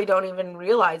probably don't even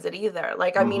realize it either.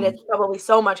 I mean, it's probably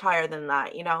so much higher than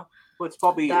that, Well, it's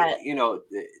probably that,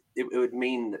 it would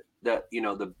mean that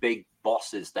the big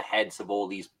bosses, the heads of all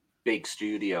these big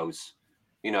studios,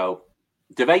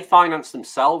 do they finance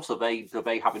themselves, or do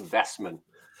they have investment?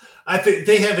 I think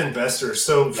they have investors.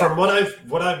 So from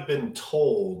what I've been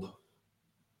told,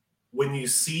 when you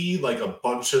see a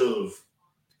bunch of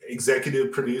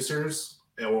executive producers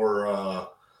or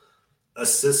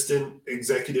assistant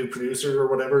executive producers or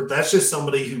whatever, that's just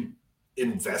somebody who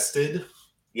invested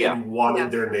and wanted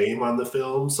their name on the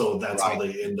film. So that's how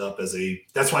they end up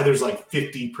that's why there's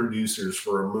 50 producers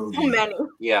for a movie. So many.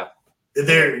 Yeah.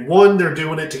 They're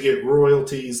doing it to get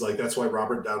royalties. That's why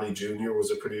Robert Downey Jr. was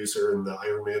a producer in the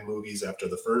Iron Man movies after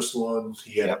the first one.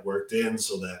 He had it worked in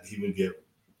so that he would get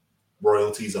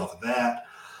royalties off of that.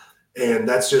 And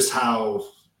that's just how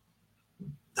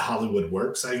Hollywood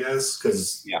works, I guess.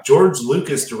 Because George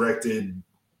Lucas directed,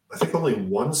 I think, only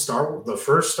the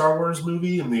first Star Wars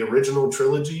movie in the original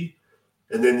trilogy.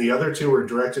 And then the other two were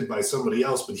directed by somebody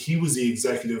else, but he was the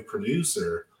executive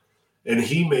producer. And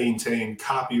he maintained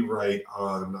copyright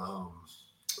on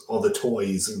all the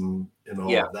toys and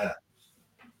all of that.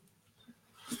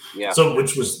 Yeah. So,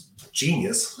 which was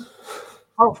genius.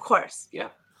 Oh, of course. Yeah.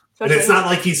 And it's not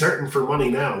like he's hurting for money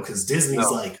now, because Disney's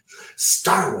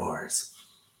Star Wars.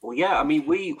 Well, yeah. I mean,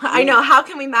 I know. How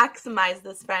can we maximize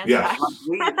this franchise?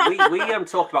 Yeah. we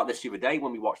talked about this the other day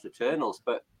when we watched Eternals,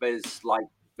 but there's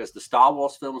the Star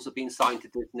Wars films have been signed to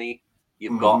Disney.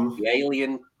 You've got the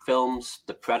Alien films,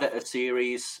 the Predator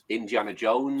series, Indiana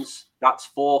Jones. That's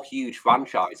 4 huge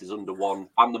franchises under one.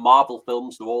 And the Marvel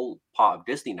films are all part of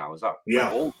Disney now, is that?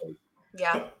 Yeah.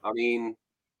 Yeah. I mean,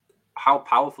 how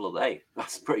powerful are they?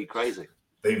 That's pretty crazy.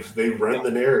 They run the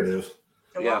narrative.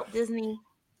 Walt Disney.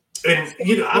 And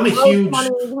I'm a huge.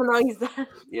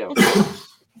 Yeah.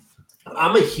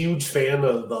 I'm a huge fan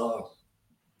of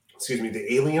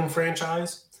the Alien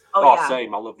franchise. Oh, yeah.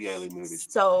 Same. I love the Alien movies.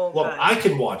 So well, good. I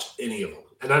can watch any of them,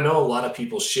 and I know a lot of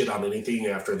people shit on anything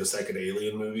after the second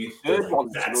Alien movie. The third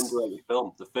one's an underrated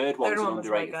film. The third one's an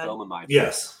underrated film in my opinion.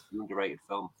 Yes, an underrated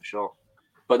film for sure.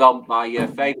 But my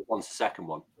favorite one's the second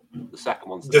one. The second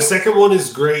one's the second one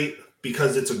is great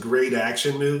because it's a great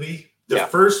action movie. The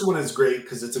first one is great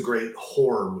because it's a great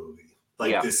horror movie,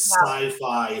 like this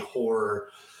sci-fi horror.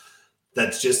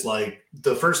 That's just like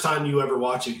the first time you ever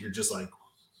watch it, you're just like,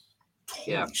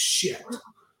 holy shit.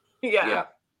 Yeah.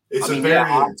 It's a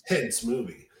very intense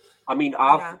movie. I mean,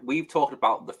 we've talked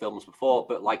about the films before,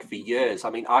 but like for years, I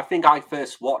mean, I think I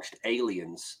first watched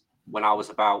Aliens when I was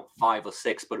about 5 or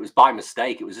 6, but it was by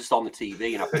mistake. It was just on the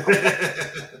TV,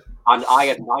 and I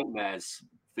had nightmares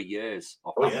for years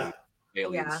of Aliens.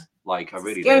 Yeah. Like I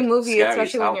really scary did. Movie,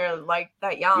 especially when you're like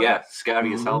that young. Yeah,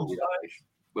 scary as hell.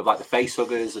 With like the face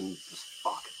huggers and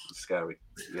fuck, it's scary.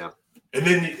 Yeah. And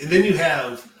then you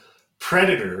have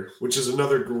Predator, which is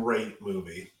another great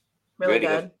movie. Really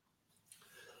good.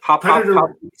 Have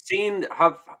you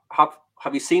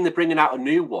seen they're bringing out a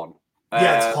new one?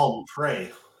 Yeah, it's called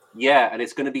Prey. Yeah, and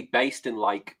it's going to be based in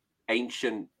like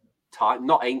ancient time,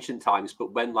 not ancient times,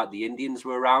 but when like the Indians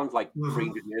were around, like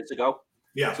 300 years ago.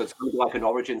 Yeah. So it's going to be like an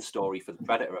origin story for the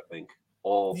Predator, I think,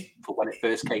 or for when it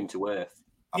first came to Earth.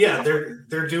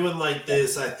 They're doing like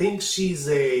this. I think she's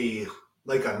a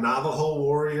Navajo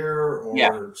warrior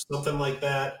or something like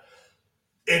that,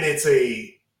 and it's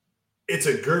a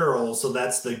girl. So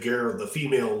that's the girl, the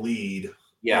female lead.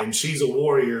 Yeah, and she's a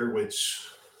warrior, which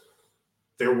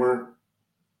there weren't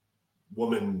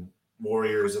woman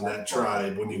warriors in that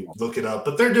tribe when you look it up,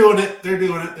 but they're doing it. They're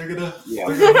gonna. They're gonna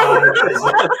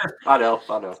I know.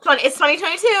 It's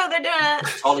 2022. They're doing it.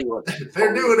 It's Hollywood.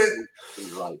 They're doing it.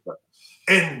 Right,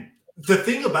 and the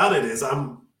thing about it is,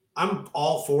 I'm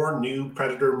all for new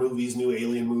Predator movies, new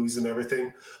Alien movies, and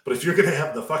everything. But if you're gonna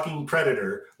have the fucking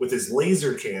Predator with his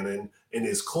laser cannon and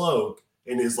his cloak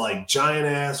and his like giant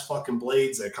ass fucking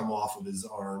blades that come off of his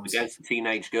arms against a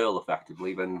teenage girl,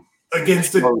 effectively, then.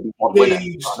 Against the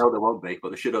age. I know there won't be, but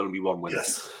there should only be one winner.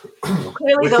 Yes.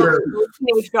 Clearly, the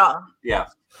teenage girl. Yeah.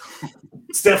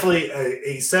 It's definitely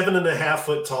a 7.5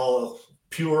 foot tall,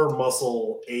 pure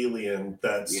muscle alien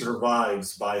that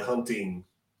survives by hunting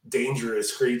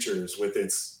dangerous creatures with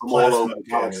its plasma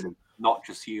cannon. Not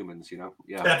just humans,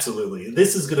 Yeah. Absolutely.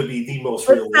 This is going to be the most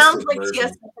realistic sounds like version. She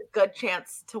has a good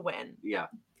chance to win. Yeah.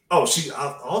 Oh,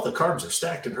 all the cards are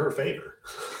stacked in her favor.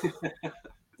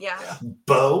 Yeah.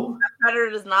 Bow. Predator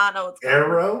does not know what's going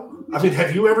arrow. I mean,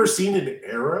 have you ever seen an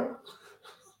arrow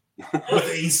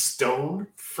with a stone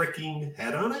freaking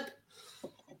head on it?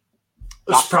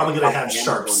 It's probably going to have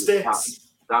sharp sticks.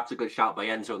 That's a good shout by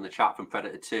Enzo in the chat from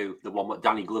Predator 2, the one that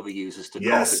Danny Glover uses to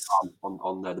drop it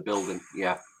on the building.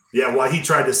 Yeah. Yeah, why he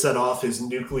tried to set off his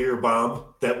nuclear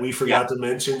bomb that we forgot to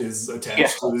mention is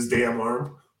attached to his damn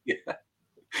arm. Yeah.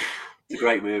 It's a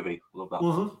great movie. Love that.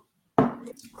 Mm-hmm.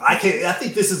 I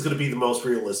think this is going to be the most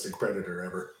realistic Predator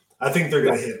ever. I think they're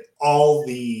going to hit all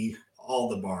the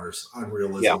bars on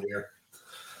realism here.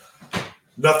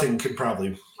 Nothing could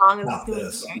probably top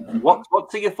this. What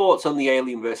are your thoughts on the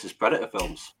Alien versus Predator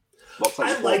films?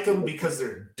 I like them because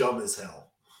they're dumb as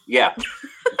hell. Yeah,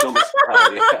 dumb as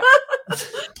hell.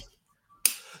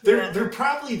 Yeah. They're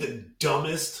probably the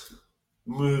dumbest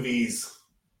movies.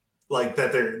 Like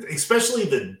that, especially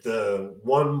the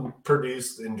one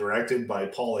produced and directed by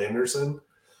Paul Anderson,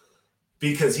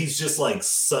 because he's just like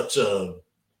such a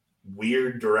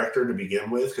weird director to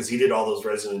begin with. Because he did all those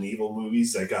Resident Evil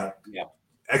movies that got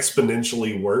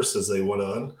exponentially worse as they went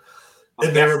on.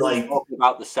 And they were like talking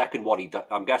about the second one.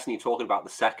 I'm guessing you're talking about the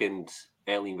second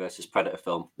Alien versus Predator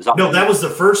film. That was the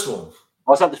first one.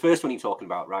 Oh, is that the first one you're talking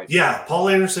about, right? Yeah, Paul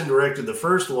Anderson directed the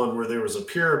first one where there was a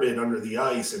pyramid under the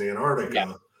ice in Antarctica.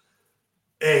 Yeah.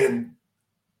 And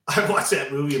I watched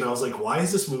that movie and I was like, why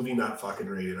is this movie not fucking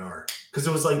rated R? Because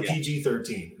it was like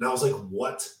PG-13. And I was like,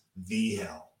 what the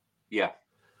hell? Yeah.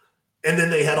 And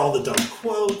then they had all the dumb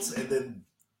quotes. And then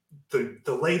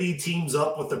the lady teams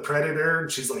up with the Predator.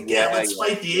 And she's like, let's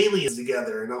fight the aliens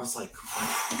together. And I was like,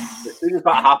 as soon as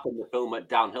that happened, the film went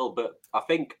downhill. But I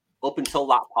think up until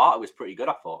that part, it was pretty good,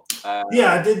 I thought.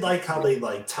 I did like how they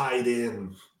like tied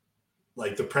in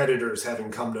like the Predators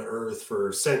having come to Earth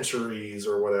for centuries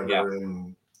or whatever,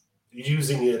 and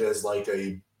using it as like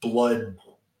a blood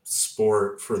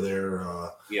sport for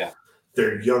their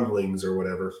younglings or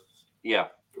whatever. Yeah.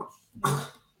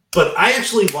 But I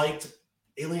actually liked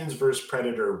Aliens vs.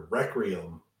 Predator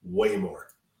Requiem way more.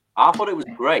 I thought it was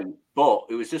great, but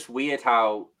it was just weird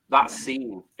how that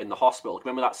scene in the hospital.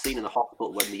 Remember that scene in the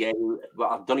hospital when the alien, well,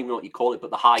 I don't even know what you call it, but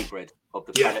the hybrid of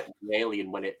the predator and the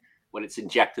alien when it's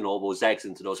injecting all those eggs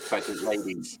into those pregnant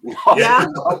ladies. Yeah.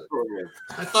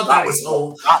 I thought that was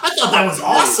old. I thought that was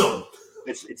awesome.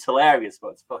 It's hilarious, but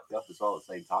it's fucked up as well at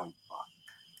the same time.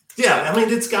 Yeah, I mean,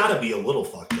 it's got to be a little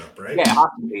fucked up, right? Yeah, it has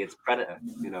to be. It's Predator,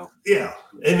 you know. Yeah,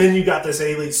 and then you got this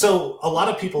alien. So a lot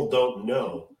of people don't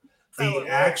know the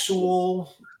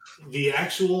actual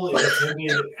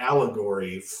intended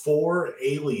allegory for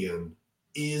Alien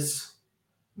is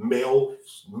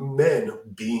men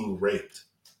being raped.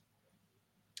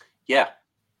 Yeah.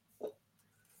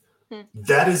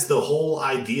 That is the whole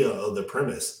idea of the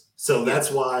premise. So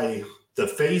that's why the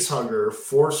facehugger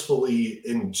forcefully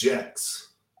injects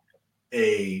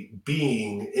a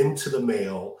being into the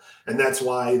male, and that's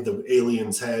why the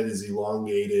alien's head is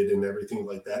elongated and everything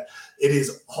like that. It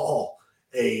is all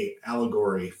a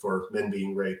allegory for men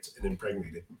being raped and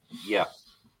impregnated. Yeah.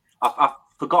 I've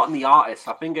forgotten the artist.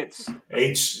 I think it's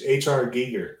H.R.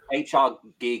 Giger. H.R.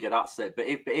 Giger, that's it. But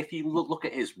if you look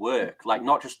at his work, like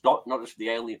not just the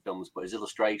Alien films, but his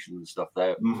illustrations and stuff,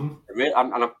 there,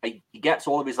 he gets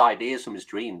all of his ideas from his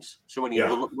dreams. So when you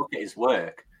look at his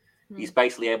work, he's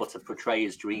basically able to portray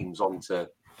his dreams onto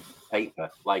paper.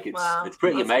 Like it's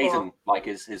pretty amazing. Cool. Like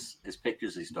his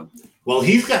pictures he's done. Well,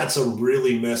 he's got some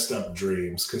really messed up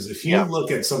dreams, because if you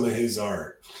look at some of his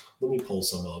art, let me pull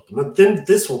some up, and then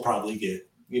this will probably get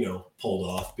pulled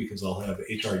off because I'll have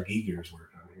H.R. Giger's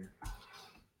work on here.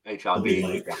 H.R.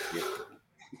 Giger.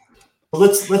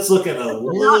 Let's look at a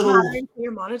little.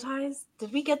 You're monetized.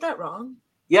 Did we get that wrong?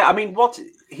 Yeah, I mean,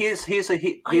 here's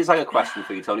like a question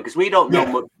for you, Tony, because we don't know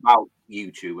much about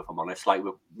YouTube, if I'm honest. Like,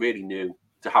 we're really new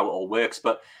to how it all works.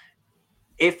 But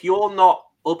if you're not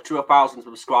up to 1,000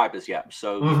 subscribers yet,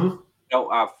 so you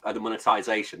don't have the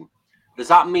monetization, does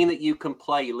that mean that you can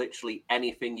play literally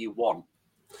anything you want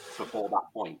before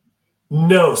that point?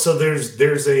 No. So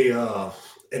there's a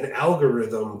an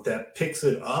algorithm that picks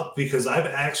it up, because I've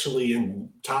actually in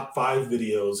top 5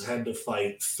 videos had to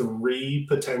fight 3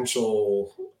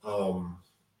 potential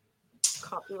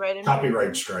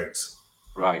copyright strikes.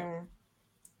 Right.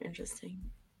 Interesting.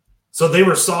 So they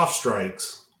were soft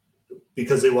strikes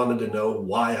because they wanted to know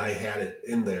why I had it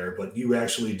in there, but you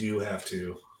actually do have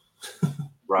to.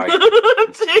 Right.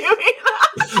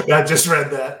 I just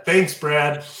read that. Thanks,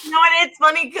 Brad. No, and it's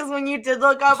funny because when you did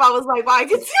look up, I was like, "Wow, I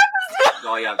can see this."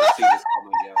 Oh yeah, I've seen this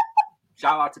comment. Yeah.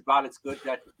 Shout out to Brad. It's good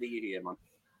to see you here, man.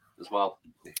 As well.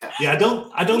 Yeah, I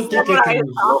don't think it can.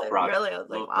 Really, I was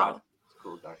like, wow.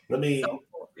 Cool guy. Let me. So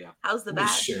cool. Yeah. How's the badge?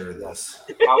 Share this.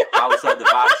 How's the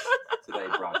badge today,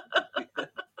 Brad?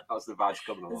 How's the badge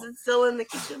coming along? Is it still in the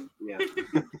kitchen? Yeah.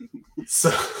 So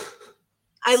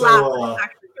I laugh. It's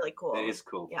actually really cool. It is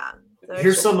cool. Yeah. So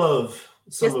here's some of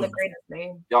the greatest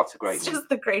name. Yeah, it's a great. It's just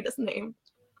the greatest name.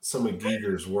 Some of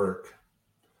Giger's work.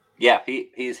 Yeah,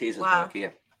 he's his work. Yeah.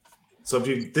 So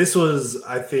this was,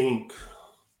 I think.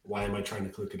 Why am I trying to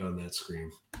click it on that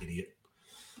screen, idiot?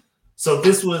 So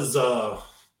this was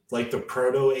like the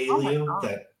proto alien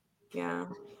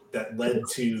that led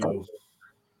to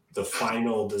the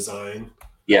final design.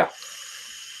 Yeah.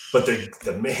 But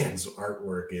the man's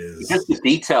artwork is just the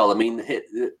detail. I mean,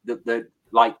 the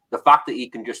like the fact that he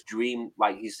can just dream,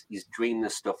 like he's dreamed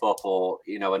this stuff up, or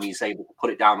and he's able to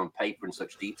put it down on paper in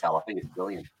such detail. I think it's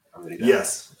brilliant.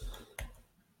 Yes.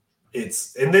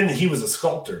 And then he was a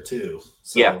sculptor too.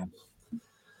 So let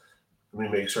me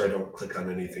make sure I don't click on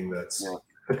anything that's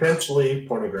potentially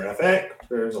pornographic.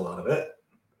 There's a lot of it.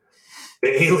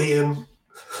 The alien.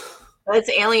 It's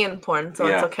alien porn, so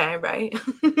it's okay, right?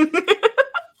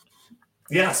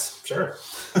 Yes, sure.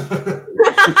 But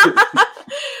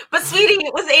sweetie,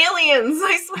 it was aliens.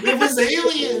 I swear. It was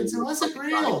aliens. It wasn't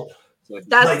real.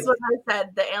 That's what I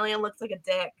said. The alien looks like a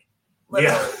dick.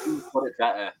 Literally. Yeah. Put it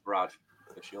better, Brad.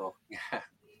 For sure. Yeah.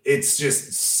 It's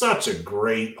just such a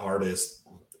great artist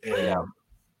and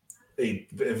a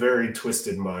very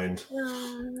twisted mind.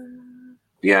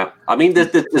 Yeah. I mean,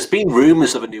 there's been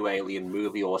rumors of a new Alien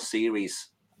movie or series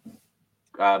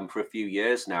for a few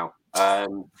years now. I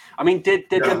mean, did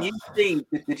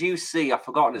you see? I've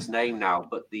forgotten his name now,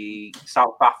 but the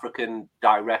South African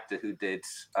director who did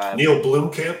Neil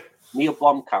Blomkamp. Neil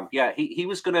Blomkamp. Yeah, he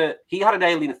had an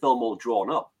Alien film all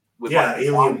drawn up. With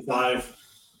Alien 5.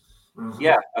 Mm-hmm.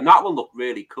 Yeah, and that one looked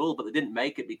really cool, but they didn't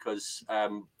make it because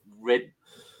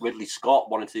Ridley Scott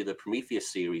wanted to do the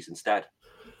Prometheus series instead.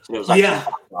 So it was like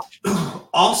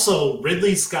Also,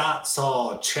 Ridley Scott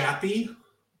saw Chappie.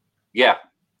 Yeah.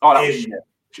 Oh, that was shit.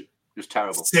 It was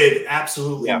terrible. Said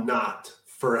absolutely not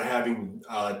for having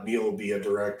Neil be a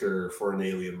director for an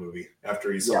Alien movie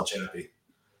after he saw Chappie.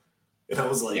 And I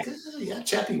was like, yeah,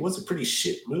 Chappie was a pretty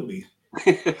shit movie.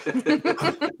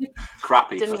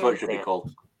 Crappy. That's what it should be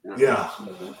called. Yeah.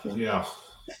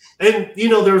 And,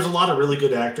 there's a lot of really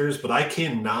good actors, but I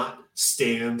cannot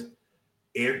stand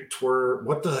Antwerp.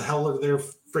 What the hell are their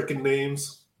freaking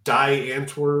names?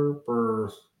 Antwerp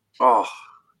or... Oh.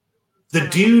 The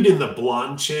dude and the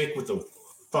blonde chick with the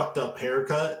fucked up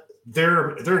haircut,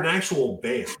 they're an actual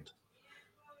band.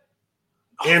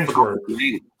 Antwerp.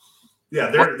 Yeah,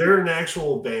 they're an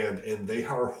actual band, and they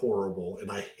are horrible,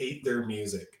 and I hate their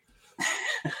music.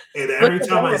 And every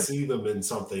time I see them in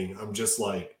something, I'm just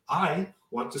like, I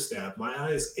want to stab my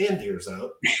eyes and ears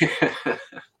out.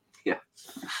 Yeah.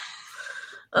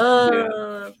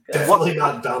 Definitely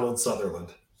not Donald Sutherland.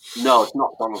 No, it's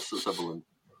not Donald Sutherland.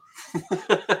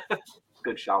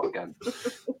 Good shout again.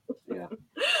 Yeah.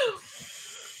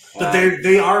 But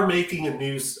they are making a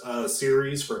new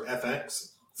series for FX.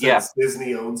 Since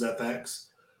Disney owns FX.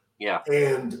 Yeah.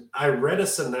 And I read a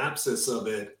synopsis of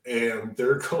it, and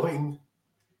they're going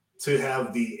to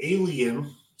have the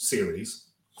Alien series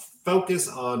focus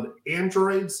on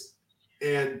androids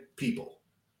and people.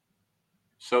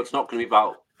 So it's not going to be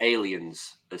about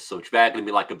aliens as such. They're going to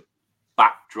be like a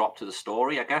backdrop to the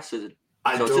story, I guess. It's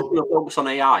just going to focus on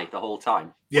AI the whole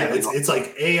time. Yeah, it's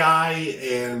like AI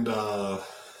and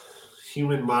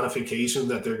human modification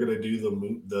that they're going to do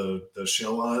the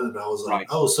show on, and I was like,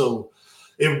 oh, so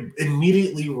it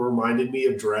immediately reminded me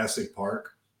of Jurassic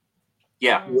Park.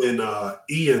 Yeah, when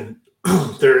Ian,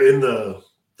 they're in the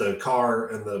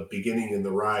car in the beginning in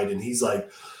the ride, and he's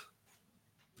like,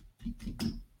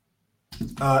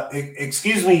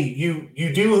 "Excuse me,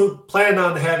 you do plan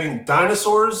on having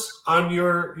dinosaurs on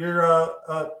your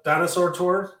dinosaur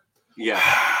tour?" Yeah,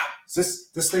 is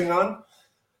this thing on?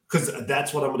 Because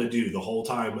that's what I'm going to do the whole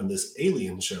time on this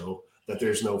alien show, that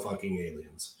there's no fucking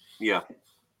aliens. Yeah.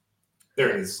 There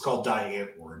it is. It's called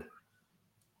Antword.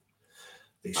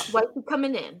 Why are you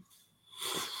coming in?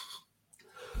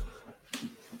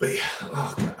 But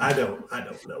yeah, I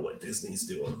don't know what Disney's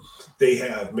doing. They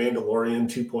have Mandalorian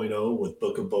 2.0 with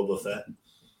Book of Boba Fett.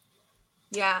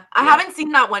 Yeah. I haven't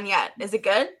seen that one yet. Is it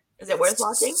good? Is it worth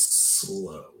watching?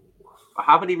 Slow. I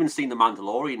haven't even seen The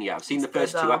Mandalorian yet. I've seen the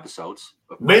first 2 episodes.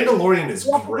 Mandalorian is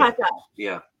great.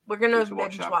 Yeah. We're going to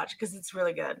binge watch because it's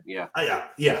really good. Yeah.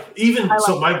 Yeah. Even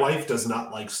so, my wife does not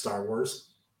like Star Wars.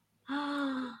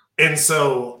 And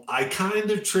so I kind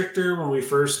of tricked her when we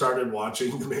first started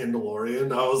watching The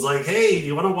Mandalorian. I was like, hey,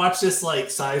 you want to watch this like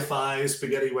sci-fi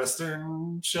spaghetti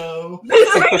western show?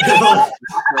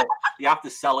 You have to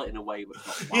sell it in a way.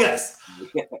 Yes.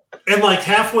 And like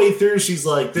halfway through, she's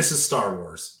like, this is Star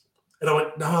Wars. And I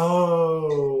went,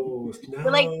 no.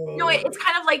 But like, no, it's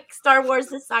kind of like Star Wars,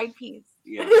 the side piece.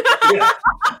 Yeah.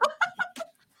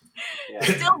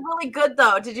 It's still really good,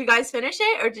 though. Did you guys finish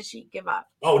it, or did she give up?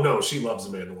 Oh, no, she loves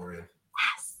The Mandalorian.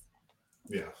 Yes.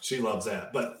 Yeah, she loves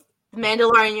that. But The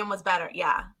Mandalorian was better.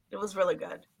 Yeah, it was really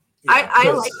good. Yeah, I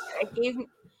liked it.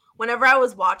 Whenever I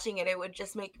was watching it, it would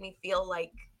just make me feel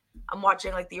like I'm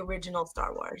watching like the original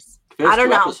Star Wars. I don't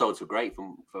know. Episodes were great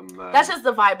from that's just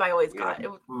the vibe I always got. It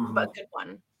was a good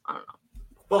one. I don't know.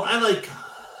 Well, I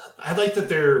like that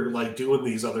they're like doing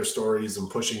these other stories and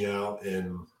pushing out,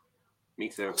 and me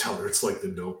too. Tell her it's like The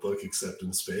Notebook except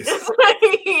in space.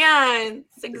 Yeah,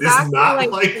 it's exactly it's not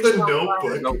like The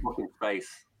Notebook. Notebook in space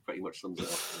pretty much sums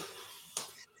it up.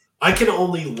 I can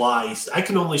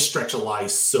only stretch a lie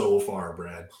so far,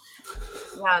 Brad.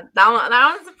 Yeah, that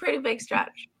one's a pretty big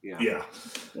stretch. Yeah.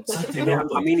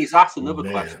 I mean, he's asked another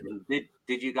question.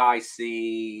 Did you guys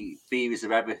see Theories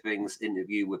of Everything's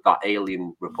interview with that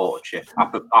alien reporter chick?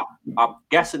 I'm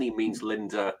guessing he means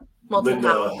Linda. We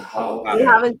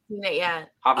haven't seen it yet.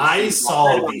 I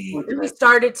saw We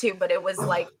started to, but it was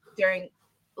like during,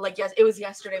 it was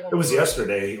yesterday. It was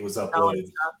yesterday. It was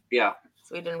uploaded. Yeah.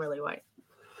 So we didn't really wait.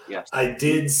 Yes. I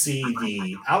did see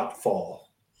the outfall.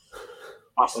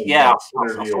 I saw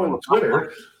on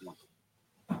Twitter.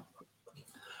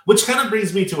 Which kind of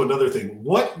brings me to another thing.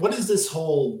 What is this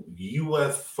whole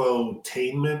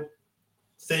UFO-tainment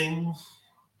thing?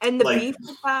 And the beef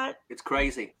with that? It's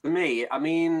crazy. For me, I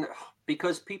mean,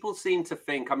 because people seem to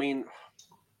think, I mean,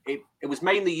 it was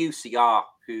mainly UCR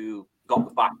who got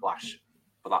the backlash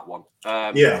for that one.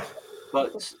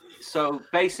 But so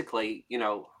basically,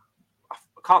 I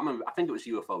can't remember. I think it was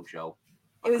UFO Joe.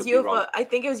 It was UFO. I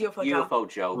think it was UFO Joe. UFO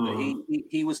Joe. Mm-hmm. But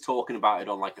he was talking about it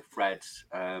on like a thread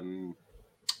a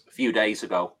few days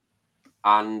ago,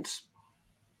 and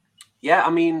yeah,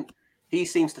 I mean, he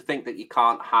seems to think that you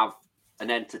can't have an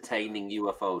entertaining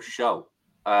UFO show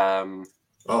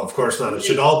Oh, of course not. It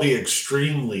should all be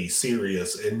extremely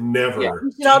serious and never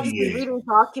We should all just be reading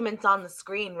documents on the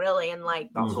screen, really, and like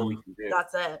that's all we can do.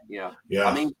 That's it. Yeah. Yeah.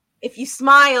 I mean, if you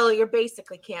smile, you're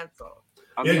basically canceled.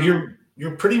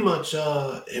 You're pretty much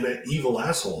an evil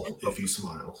asshole if you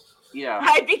smile. Yeah.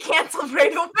 I'd be canceled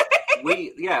right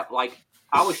away. Like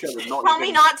our show would not tell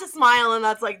me not to smile, and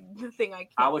that's like the thing I can't.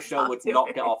 Our show would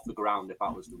not get off the ground if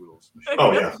that was the rules.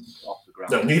 Oh yeah. Off the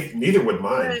ground. No, neither would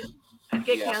mine. I'd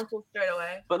get canceled straight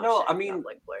away. But no, I mean,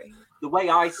 the way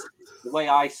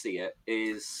I see it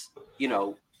is,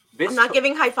 this. I'm not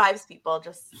giving high fives, people.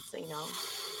 Just so you know.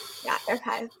 Yeah, air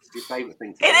fives. It's your favorite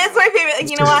thing. It is my favorite.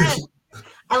 You know what?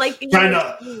 I like being trying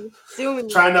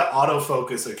to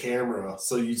autofocus a camera,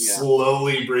 so you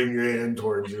slowly bring your hand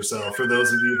towards yourself. For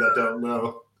those of you that don't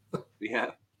know.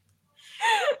 Yeah.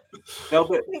 No,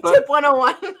 but tip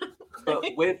 101.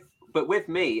 But with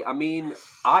me, I mean,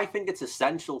 I think it's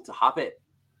essential to have it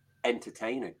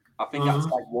entertaining. I think that's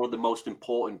like one of the most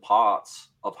important parts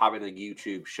of having a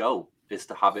YouTube show is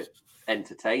to have it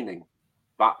entertaining.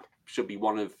 That should be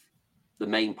one of the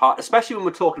main parts, especially when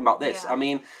we're talking about this. I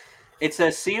mean, it's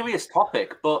a serious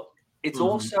topic, but it's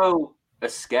also a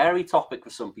scary topic for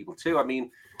some people too. I mean,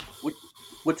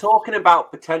 we're talking about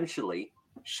potentially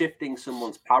shifting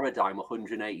someone's paradigm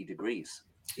 180 degrees.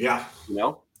 Yeah.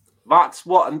 That's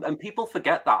what, and people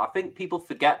forget that. I think people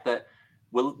forget that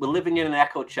we're living in an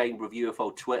echo chamber of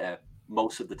UFO Twitter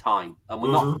most of the time, and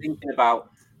we're not thinking about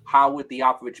how would the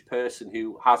average person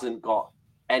who hasn't got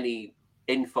any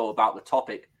info about the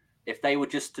topic, if they were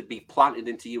just to be planted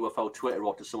into UFO Twitter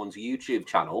or to someone's YouTube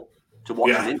channel to watch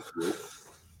an interview,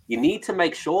 you need to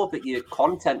make sure that your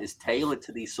content is tailored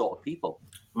to these sort of people.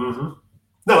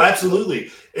 No,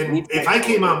 absolutely. And if I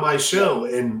came on my show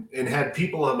and had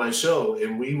people on my show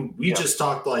and we just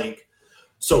talked like,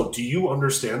 so do you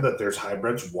understand that there's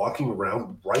hybrids walking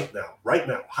around right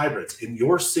now, hybrids in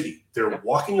your city, they're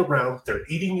walking around, they're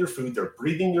eating your food, they're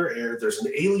breathing your air, there's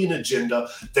an alien agenda,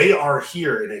 they are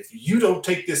here. And if you don't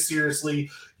take this seriously,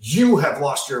 you have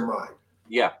lost your mind.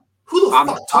 Yeah. Who the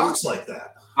fuck talks like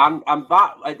that? And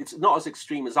that it's not as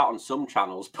extreme as that on some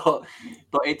channels, but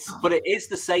it is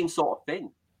the same sort of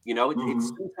thing.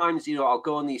 It's sometimes I'll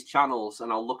go on these channels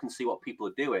and I'll look and see what people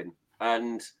are doing,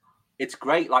 and it's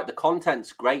great. Like the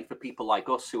content's great for people like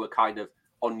us who are kind of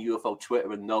on UFO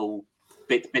Twitter and know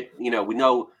we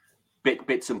know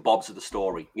bits and bobs of the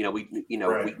story. We don't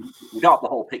have the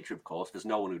whole picture, of course. There's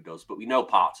no one who does, but we know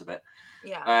parts of it.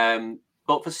 Yeah.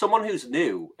 But for someone who's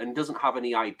new and doesn't have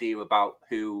any idea about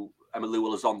who Emalu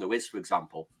Elizondo is, for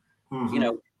example,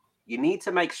 you need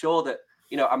to make sure that,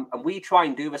 and we try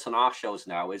and do this on our shows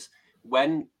now, is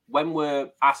when we're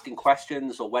asking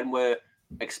questions or when we're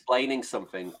explaining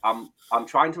something, I'm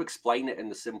trying to explain it in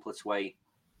the simplest way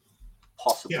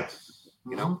possible.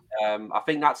 Yeah. I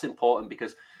think that's important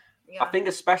because I think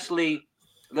especially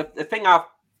the thing I've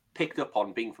picked up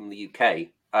on being from the UK,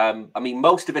 I mean,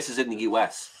 most of this is in the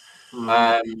US.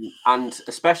 And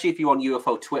especially if you're on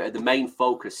UFO Twitter, the main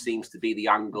focus seems to be the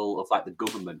angle of like the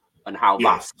government and how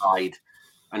that's side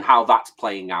and how that's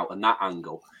playing out and that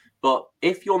angle. But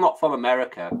if you're not from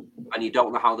America and you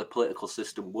don't know how the political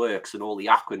system works and all the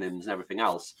acronyms and everything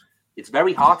else, it's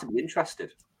very hard to be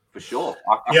interested, for sure.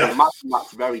 I can imagine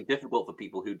that's very difficult for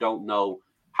people who don't know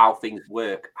how things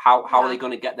work. How are they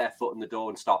going to get their foot in the door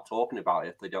and start talking about it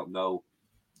if they don't know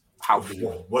how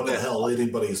what the hell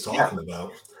anybody's talking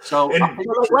about? So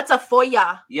what's a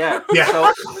FOIA? Yeah. So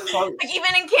like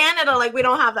even in Canada, like we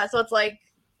don't have that. So it's like,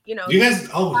 you guys,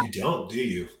 you don't, do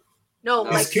you? No.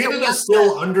 Is Canada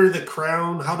still under the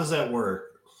crown? How does that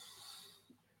work?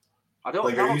 I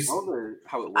don't know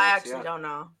how it works. I actually don't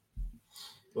know.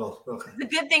 Well, okay. It's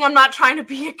a good thing I'm not trying to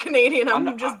be a Canadian.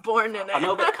 I'm just born in it. I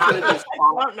know that Canada's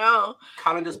I don't know.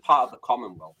 Canada's part of the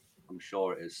Commonwealth. I'm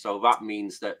sure it is. So that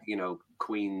means that,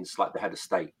 Queen's like the head of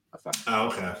state, effectively. Oh,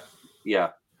 okay. Yeah.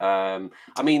 I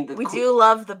mean, we do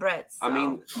love the Brits. So. I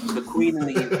mean, the Queen in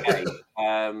the UK,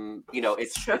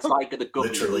 it's like the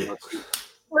government.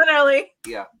 Literally.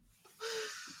 Yeah.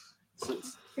 So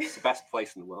it's the best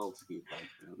place in the world.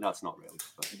 No, it's not really.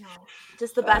 But, no,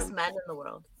 just the best men in the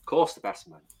world. Of course, the best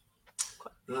men.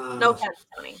 No offense,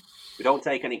 Tony. We don't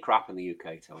take any crap in the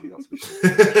UK, Tony. That's for sure.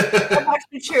 That's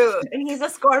actually true. And he's a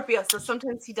Scorpio, so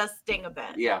sometimes he does sting a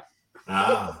bit. Yeah.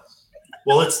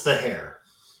 Well, it's the hair.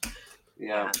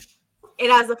 Yeah.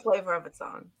 It has a flavor of its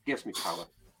own. Gives me power,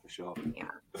 for sure. Yeah.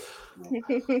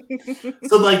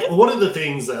 So, like, one of the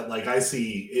things that, like, I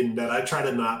see in that I try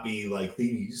to not be, like,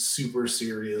 the super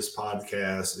serious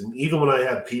podcast, and even when I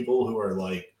have people who are,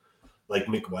 like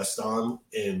Mick West on,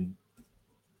 and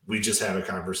we just have a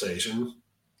conversation,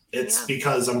 It's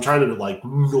because I'm trying to like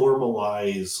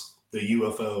normalize the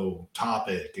UFO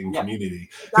topic and community,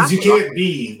 because you can't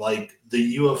be like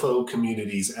the UFO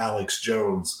community's Alex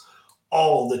Jones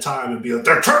all the time and be like,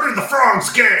 they're turning the frogs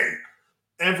gay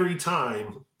every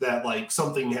time that like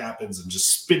something happens and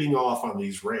just spitting off on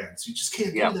these rants. You just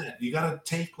can't do that. You got to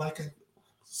take like a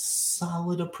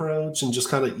solid approach and just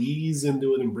kind of ease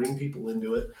into it and bring people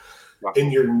into it.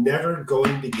 And you're never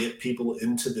going to get people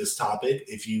into this topic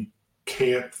if you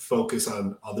can't focus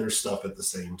on other stuff at the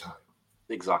same time.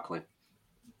 Exactly.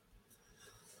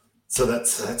 So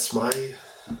that's my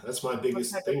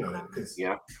biggest thing on it, because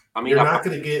I mean, you're not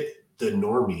going to get the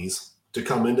normies to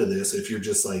come into this if you're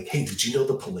just like, hey, did you know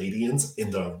the Palladians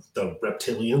and the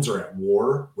reptilians are at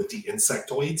war with the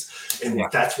insectoids, and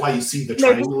that's why you see the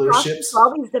triangular ships,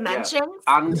 all these dimensions,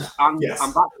 and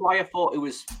that's why I thought it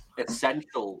was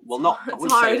essential. Well, not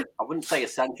I wouldn't say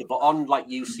essential, but on like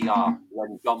UCR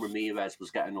when John Ramirez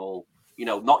was getting all,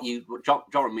 not you, John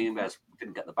Ramirez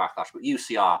didn't get the backlash, but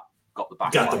UCR got the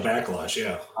backlash.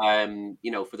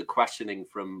 For the questioning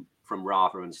from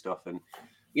Rava and stuff, and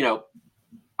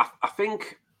I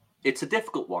think it's a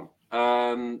difficult one.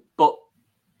 But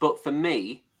for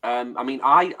me, for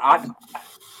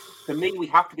me, we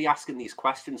have to be asking these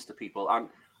questions to people. And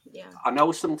I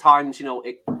know sometimes,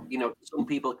 some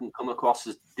people can come across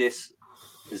as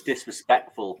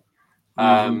disrespectful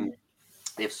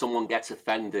if someone gets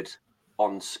offended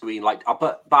on screen.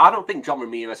 But I don't think John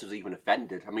Ramirez was even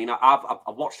offended. I mean, I've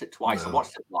watched it twice. I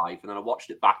watched it live, and then I watched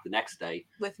it back the next day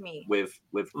with me with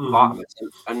Artemis,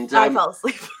 and I fell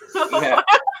asleep.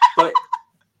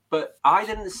 but I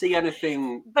didn't see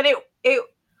anything. But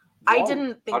I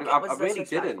didn't think it was. I really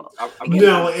didn't.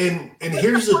 No, and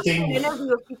here's the thing: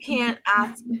 interview if you can't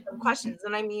ask them questions,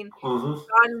 and I mean,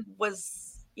 John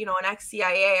was an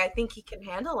ex-CIA. I think he can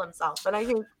handle himself, but I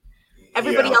think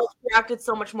everybody else reacted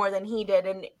so much more than he did.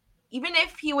 And even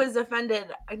if he was offended,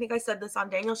 I think I said this on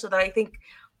Daniel's show, that I think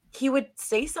he would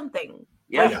say something.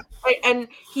 And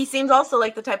he seems also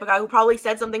like the type of guy who probably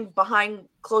said something behind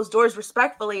closed doors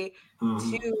respectfully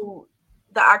to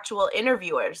the actual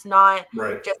interviewers, not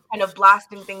just kind of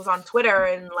blasting things on Twitter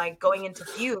and like going into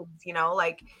feuds,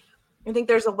 I think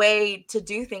there's a way to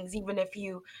do things, even if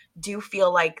you do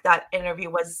feel like that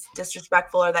interview was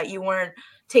disrespectful or that you weren't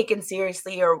taken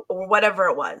seriously or whatever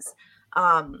it was.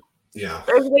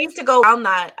 There's ways to go around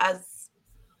that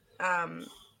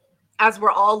as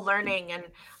we're all learning. And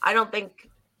I don't think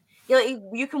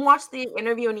you can watch the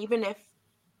interview, and even if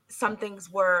some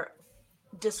things were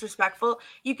disrespectful,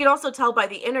 you can also tell by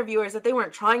the interviewers that they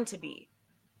weren't trying to be.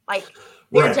 Like,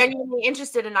 they're genuinely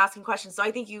interested in asking questions. So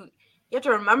I think you have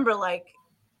to remember, like,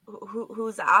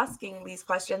 who's asking these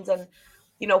questions, and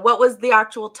what was the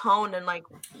actual tone, and like,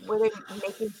 were they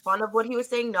making fun of what he was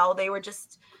saying? No, they were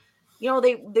just,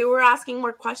 they were asking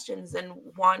more questions and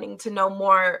wanting to know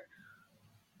more.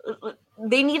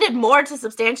 They needed more to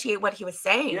substantiate what he was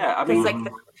saying. I mean,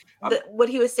 what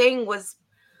he was saying was,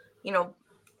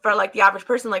 for like the average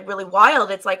person, like really wild.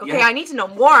 It's like, okay, I need to know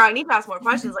more. I need to ask more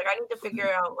questions. Like, I need to figure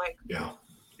out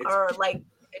or like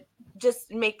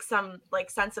just make some like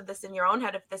sense of this in your own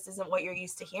head if this isn't what you're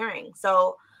used to hearing.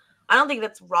 So I don't think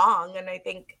that's wrong. And I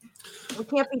think we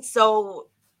can't be so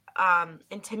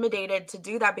intimidated to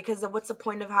do that, because of what's the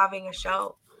point of having a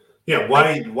show? Yeah.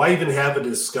 Why even have a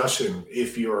discussion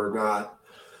if you're not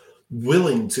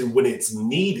willing to, when it's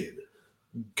needed,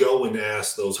 go and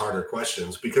ask those harder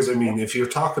questions? Because I mean, if you're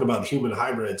talking about human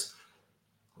hybrids,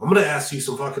 I'm going to ask you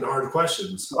some fucking hard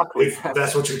questions. If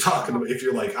that's what you're talking about. If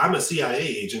you're like, I'm a CIA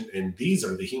agent and these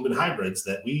are the human hybrids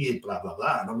that we blah, blah,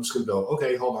 blah. And I'm just going to go,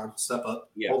 okay, hold on, step up.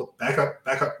 Hold up,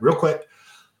 back up real quick.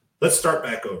 Let's start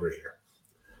back over here.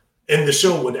 And the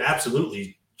show would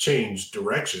absolutely change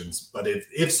directions. But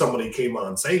if somebody came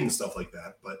on saying stuff like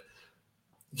that, but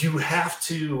you have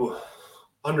to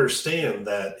understand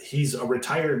that he's a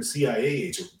retired CIA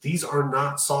agent. These are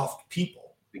not soft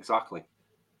people. Exactly.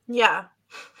 Yeah.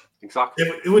 Exactly.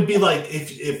 It would be like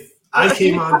if I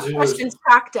came on to questions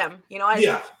cracked him, I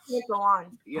can't go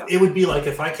on. Yeah. It would be like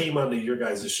if I came onto your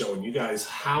guys' show and you guys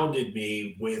hounded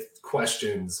me with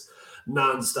questions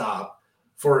nonstop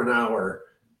for an hour,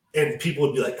 and people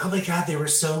would be like, "Oh my God, they were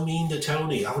so mean to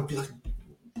Tony." I would be like,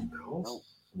 "No.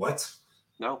 What?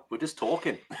 No, we're just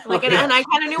talking." Like, and I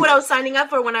kind of knew what I was signing up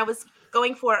for when I was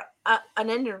going for an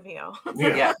interview.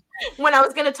 When I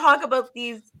was going to talk about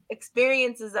these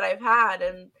experiences that I've had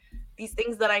and these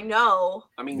things that I know.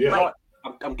 I mean,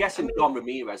 I'm guessing John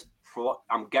Ramirez.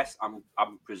 I'm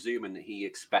presuming that he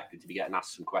expected to be getting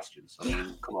asked some questions. I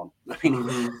mean, come on. I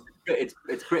mean, it's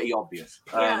pretty obvious.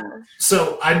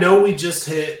 So I know we just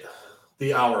hit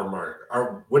the hour mark.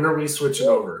 When are we switching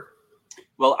over?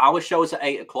 Well, our show's at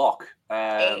 8:00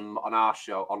 on our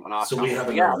show on our. So channel. we have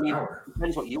another hour.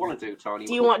 Depends what you want to do, Tony.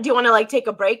 Do you want to like take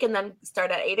a break and then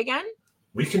start at 8 again?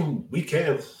 We can.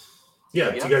 Yeah.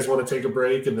 Do you guys want to take a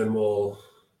break and then we'll?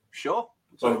 Sure.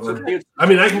 I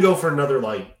mean, I can go for another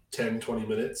like 10, 20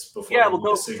 minutes before. Yeah, we'll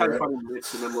go for 10, 20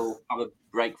 minutes and then we'll have a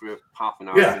break for half an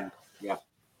hour. Yeah.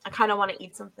 I kind of want to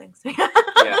eat some things.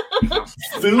 Yeah.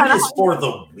 Food is for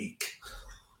the weak.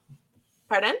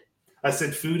 Pardon? I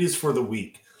said food is for the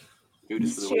weak. Food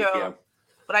is for the weak, yeah.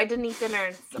 But I didn't eat dinner.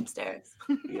 It's upstairs.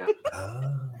 Yeah.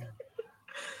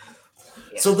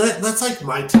 So that's like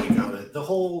my take on it. The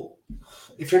whole,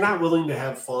 if you're not willing to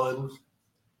have fun,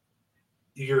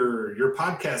 your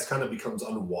podcast kind of becomes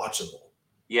unwatchable.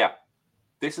 Yeah.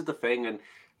 This is the thing. And,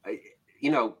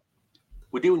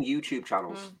 we're doing YouTube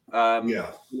channels.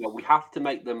 We have to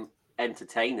make them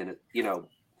entertaining,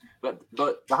 but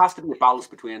there has to be a balance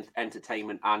between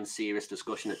entertainment and serious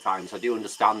discussion at times. I do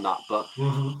understand that, but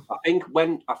I think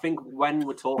when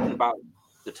we're talking about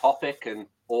the topic and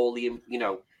all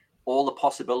the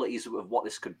possibilities of what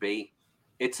this could be,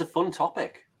 it's a fun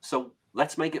topic. So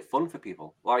let's make it fun for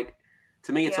people. Like,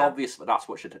 to me, it's obvious that that's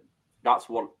what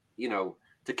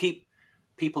to keep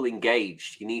people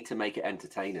engaged, you need to make it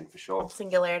entertaining for sure.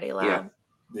 Singularity Lab.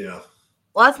 Yeah.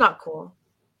 Well, that's not cool.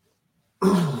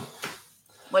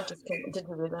 What did you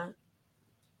do that?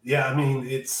 Yeah, I mean,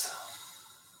 it's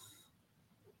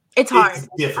hard.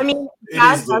 I mean, it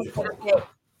is difficult.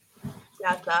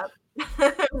 Jazzed up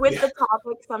with the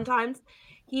topic. Sometimes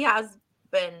he has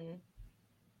been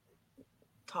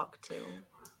talked to.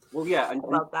 Well, yeah,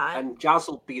 about that. And Jazz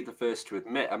will be the first to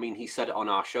admit. I mean, he said it on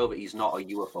our show that he's not a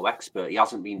UFO expert. He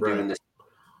hasn't been doing this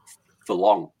for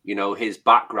long. His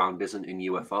background isn't in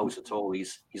UFOs at all.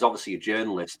 He's obviously a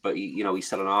journalist, but he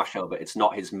said on our show that it's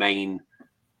not his main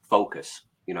focus.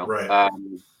 Right.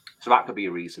 So that could be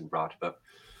a reason, Brad. But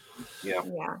yeah.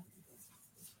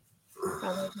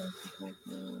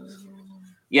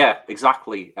 Yeah,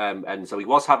 exactly. And so he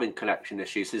was having connection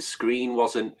issues. His screen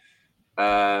wasn't.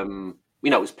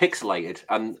 It was pixelated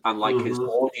and like his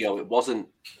audio, it wasn't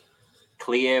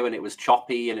clear and it was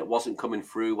choppy and it wasn't coming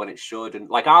through when it should. And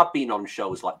like, I've been on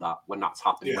shows like that when that's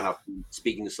happened, when I've been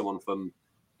speaking to someone from,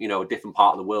 a different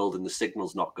part of the world and the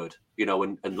signal's not good,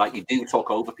 and like you do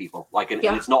talk over people, like, and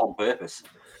it's not on purpose.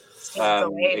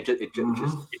 It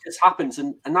just happens.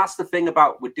 And that's the thing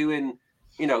about we're doing,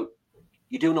 you're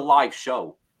doing a live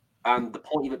show and the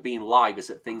point of it being live is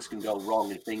that things can go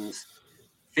wrong and things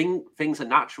are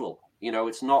natural.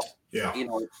 It's not,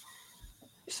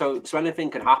 so anything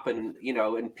can happen,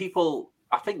 and people,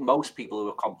 I think most people who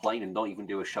are complaining don't even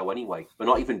do a show anyway. They're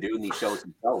not even doing these shows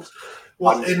themselves.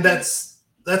 Well, and that's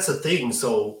the thing.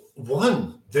 So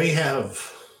they have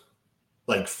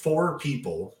like 4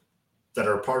 people that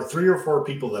are part, 3 or 4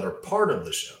 people that are part of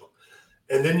the show.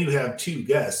 And then you have 2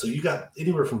 guests. So you got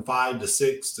anywhere from 5 to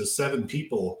 6 to 7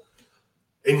 people,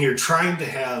 and you're trying to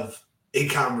have a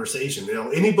conversation.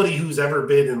 Anybody who's ever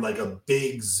been in like a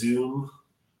big Zoom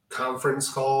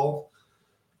conference call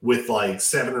with like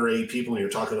 7 or 8 people and you're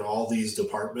talking to all these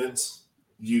departments,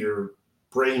 your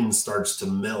brain starts to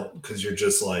melt because you're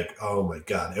just like, oh my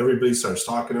God, everybody starts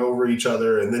talking over each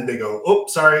other. And then they go, oh,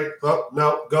 sorry. Oh,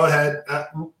 no, go ahead.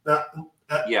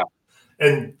 Yeah.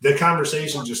 And the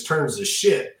conversation just turns to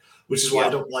shit, which is why I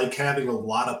don't like having a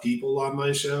lot of people on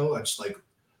my show. I just like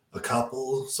a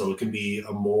couple, so it can be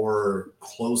a more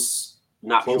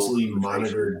closely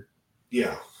monitored.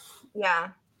 Yeah,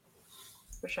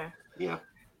 for sure. Yeah,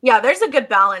 there's a good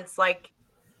balance. Like,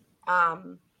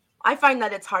 I find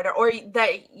that it's harder, or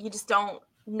that you just don't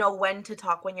know when to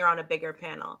talk when you're on a bigger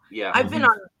panel. Yeah, I've been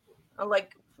on,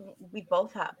 like, we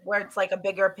both have, where it's like a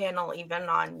bigger panel, even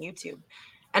on YouTube,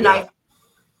 and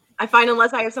I find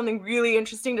unless I have something really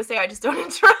interesting to say, I just don't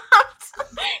interrupt.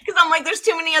 Because I'm like, there's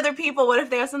too many other people. What if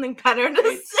they have something better to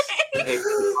say? It's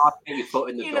hard to get your foot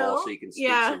in the door so you can speak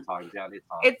sometimes. Yeah, it's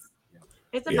hard.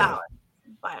 It's a balance.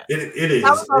 But it is.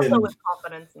 That was also with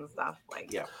confidence and stuff.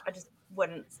 Like, I just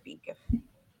wouldn't speak if.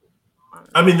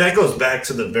 I mean, that goes back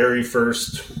to the very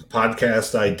first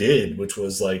podcast I did, which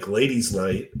was like ladies'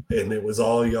 night, and it was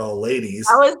all y'all ladies.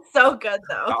 That was so good,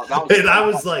 though. And I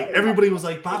was like, everybody was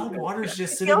like, bottled water's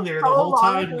just sitting there the whole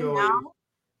time going,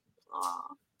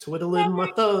 twiddling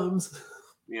my thumbs.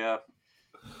 Yeah.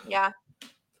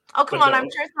 Oh, come on. I'm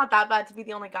sure it's not that bad to be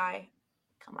the only guy.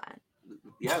 Come on.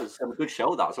 Yeah, it was a good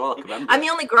show, that as well. I'm the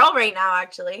only girl right now,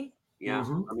 actually. Yeah.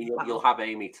 I mean, you'll have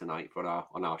Amy tonight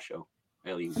on our show.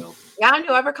 Alien Girl. Yeah, and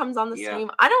whoever comes on the stream.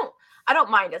 I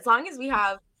don't mind, as long as we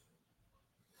have.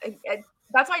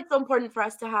 That's why it's so important for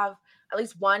us to have at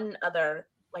least one other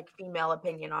like female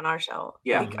opinion on our show,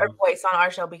 Yeah. or voice on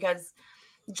our show, because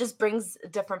it just brings a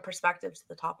different perspective to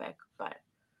the topic. But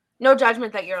no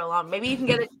judgment that you're alone. Maybe you can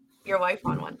get your wife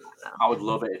on one. I would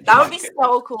love it. That would be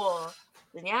so cool.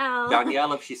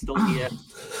 Danielle, if she's still here,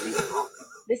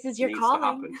 this is your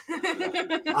calling.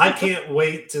 I can't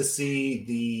wait to see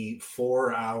the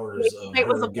 4 hours of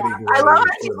her getting ready. I love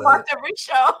it. She watched every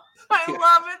show. I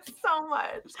love it so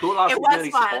much. It's cool. It was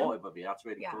really fun. Supportive of you. That's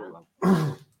really cool.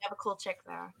 You have a cool chick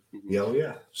there.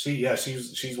 Yeah,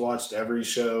 she's watched every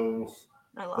show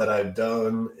that I've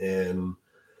done, and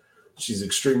she's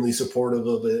extremely supportive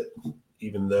of it.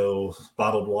 Even though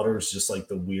bottled water is just like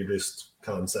the weirdest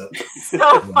concept.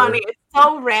 So funny. It's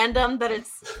so random that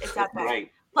it's epic.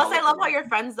 Right. Plus, I love how your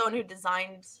friend's the one who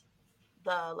designed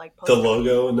the the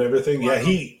logo and everything. Yeah,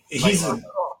 he's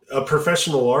a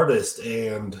professional artist,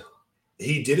 and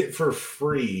he did it for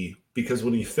free because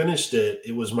when he finished it,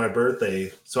 it was my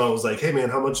birthday. So I was like, "Hey, man,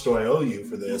 how much do I owe you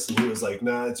for this?" And he was like,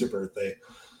 "Nah, it's your birthday."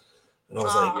 And I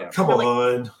was like, "Come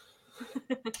on."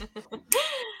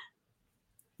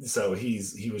 So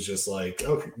he was just like,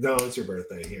 "Okay, no, it's your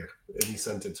birthday here," and he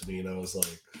sent it to me, and I was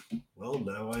like, "Well,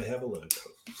 now I have a logo."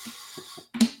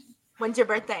 When's your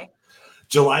birthday?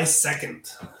 July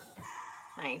 2nd.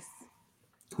 Nice.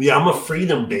 Yeah, I'm a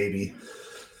freedom baby.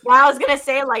 Yeah, I was gonna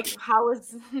say, like, how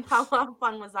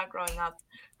fun was that growing up,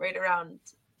 right around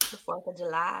the 4th of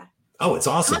July? Oh, it's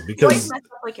awesome because mess up,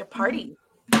 like, your party.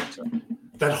 Actually,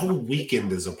 that whole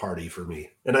weekend is a party for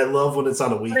me, and I love when it's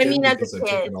on a weekend because I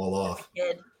take it all off.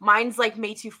 Mine's like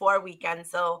May 24 weekend,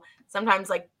 so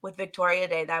sometimes, like with Victoria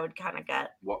Day, that would kind of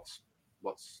get. What's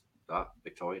that?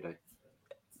 Victoria Day?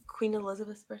 Queen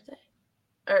Elizabeth's birthday,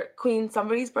 or Queen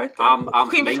somebody's birthday?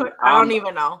 Queen Victoria. I don't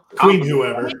even know. Queen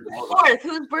whoever.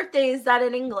 Whose birthday is that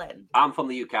in England? I'm from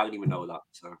the UK. I don't even know that.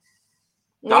 So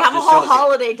we have a whole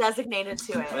holiday designated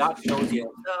to it. That shows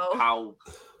you how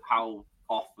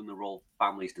often the royal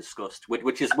family's discussed,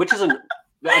 which isn't. And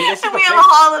this is we have a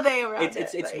holiday around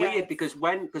it's weird because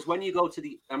when you go to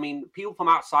people from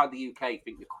outside the UK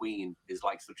think the Queen is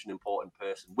like such an important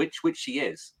person, which she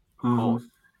is, of course,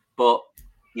 but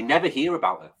you never hear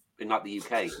about her in like the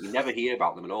UK. You never hear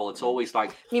about them at all. It's always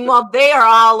like. Meanwhile, they are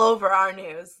all over our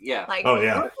news. Yeah. Like,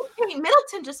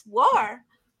 Middleton just wore.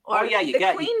 Or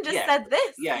the Queen just said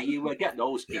this. Yeah, you get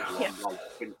those people like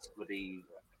Prince Bloody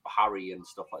Harry and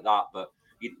stuff like that, but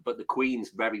the Queen's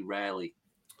very rarely.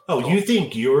 Oh, you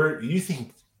think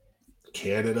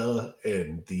Canada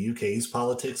and the UK's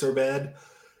politics are bad?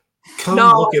 Come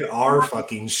look at our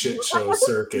fucking shit show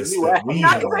circus that we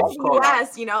have. The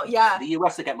US, The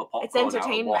US to get my popcorn. It's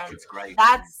entertainment. It's great.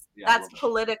 That's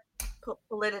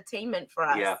politictainment for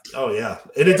us. Yeah. Oh yeah,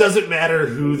 and it doesn't matter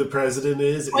who the president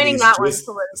is. Pointing it's that just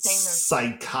was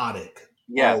psychotic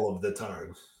all of the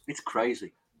time. It's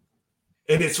crazy.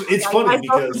 And it's funny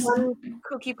because one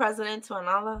kooky president to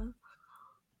another.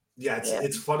 Yeah,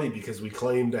 it's funny because we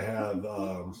claim to have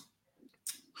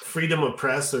freedom of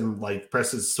press, and like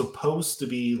press is supposed to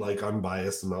be like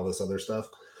unbiased and all this other stuff,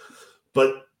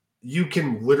 but you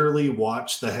can literally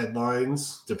watch the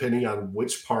headlines depending on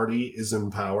which party is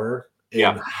in power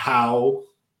and how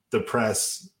the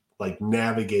press like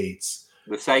navigates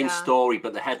the same story,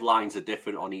 but the headlines are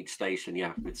different on each station.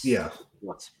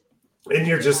 And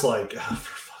you're just like, oh,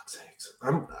 for fuck's sakes.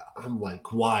 I'm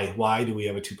like, why do we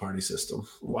have a two-party system?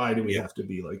 Why do we have to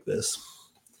be like this?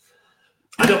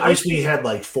 I don't wish we had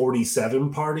like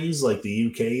 47 parties like the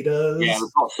UK does. Yeah,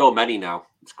 we've got so many now.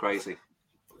 It's crazy.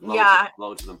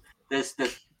 Loads of them. There's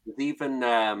even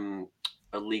a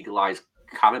legalized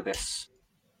cannabis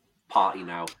party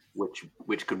now,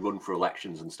 which can run for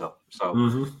elections and stuff.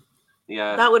 So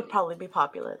that would probably be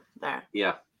popular there.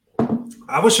 Yeah.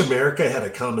 I wish America had a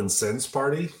common sense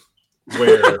party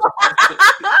where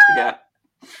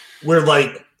where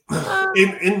like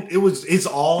it's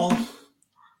all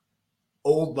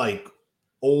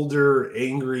older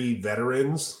angry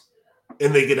veterans,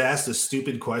 and they get asked a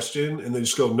stupid question and they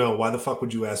just go, "No, why the fuck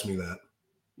would you ask me that?"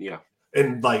 Yeah.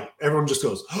 And like everyone just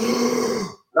goes,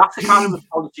 that's the kind of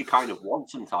response you kind of want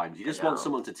sometimes. You just want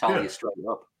someone to tell you straight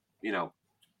up,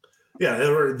 Yeah,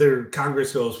 their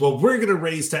Congress goes, "Well, we're going to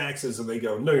raise taxes," and they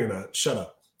go, "No, you're not. Shut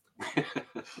up."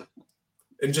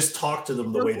 And just talk to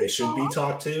them the way they should be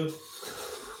talked to.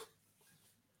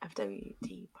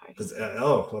 FWT party. Because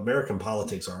American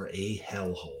politics are a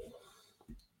hellhole.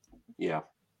 Yeah.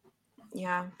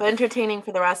 Yeah, but entertaining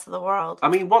for the rest of the world. I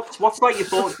mean, what's like your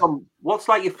thoughts on?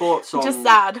 Just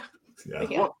sad.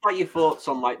 Yeah. What's like your thoughts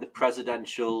on like the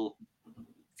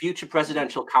future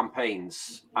presidential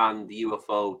campaigns and the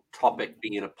UFO topic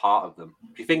being a part of them?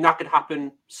 Do you think that could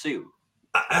happen soon?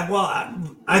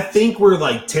 I think we're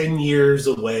like 10 years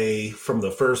away from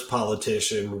the first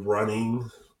politician running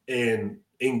and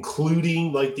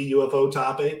including like the UFO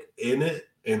topic in it.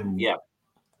 And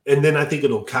then I think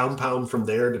it'll compound from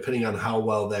there depending on how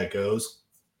well that goes.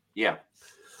 Yeah.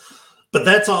 But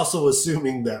that's also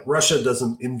assuming that Russia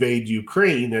doesn't invade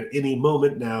Ukraine at any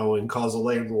moment now and cause a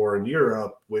land war in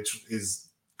Europe, which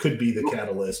could be the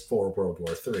catalyst for World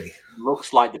War III.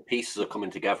 Looks like the pieces are coming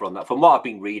together on that. From what I've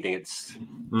been reading, it's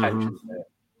tensions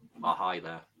are high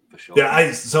there for sure. Yeah,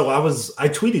 I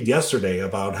tweeted yesterday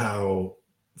about how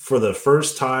for the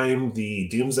first time the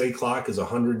doomsday clock is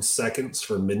 100 seconds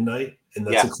for midnight, and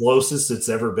that's the closest it's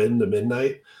ever been to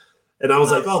midnight. And I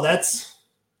was like, oh, that's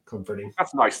comforting.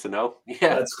 That's nice to know.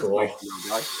 Yeah, that's cool. Nice to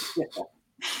know, right?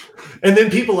 And then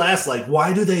people ask, like,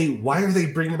 why are they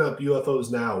bringing up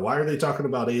UFOs now? Why are they talking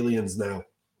about aliens now?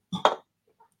 And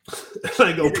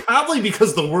I go, probably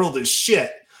because the world is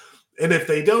shit. And if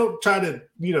they don't try to,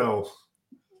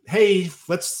 hey,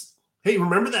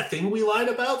 remember that thing we lied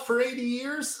about for 80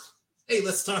 years? Hey,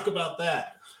 let's talk about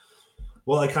that.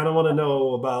 Well, I kind of want to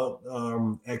know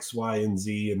about X, Y, and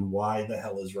Z, and why the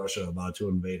hell is Russia about to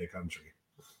invade a country?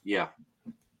 Yeah.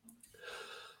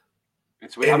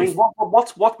 It's weird. I mean,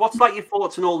 what's like your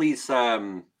thoughts on all these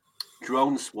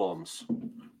drone swarms,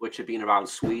 which have been around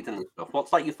Sweden and stuff?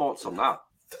 What's like your thoughts on that?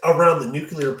 Around the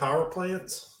nuclear power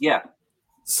plants? Yeah.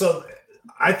 So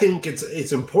I think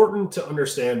it's important to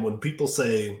understand when people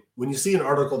say, when you see an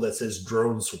article that says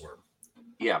drone swarm.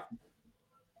 Yeah.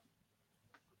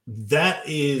 That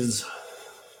is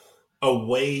a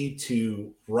way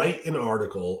to write an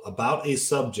article about a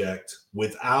subject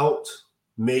without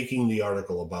making the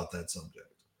article about that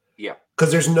subject. Yeah.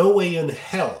 Because there's no way in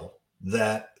hell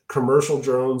that commercial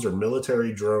drones or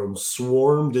military drones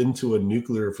swarmed into a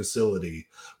nuclear facility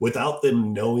without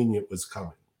them knowing it was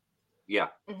coming. Yeah.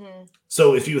 Mm-hmm.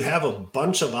 So if you have a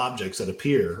bunch of objects that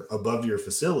appear above your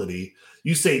facility,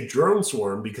 you say drone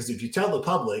swarm, because if you tell the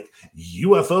public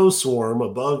UFO swarm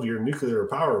above your nuclear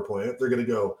power plant, they're going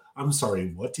to go, I'm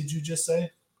sorry, what did you just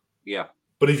say? Yeah.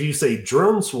 But if you say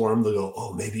drone swarm, they'll go,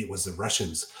 oh, maybe it was the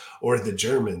Russians or the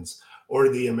Germans or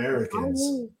the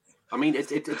Americans. I mean,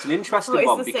 it's an interesting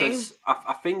one because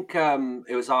I think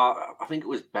it was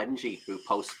Benji who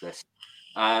posted this.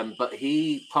 But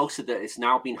he posted that it's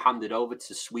now been handed over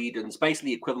to Sweden's,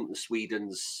 basically equivalent to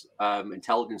Sweden's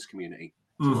intelligence community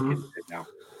to look into it now.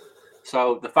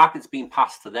 So the fact it's been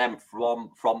passed to them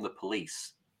from the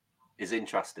police is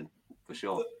interesting for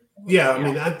sure. Yeah, I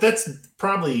mean that's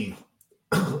probably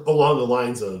along the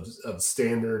lines of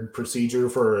standard procedure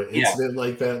for an incident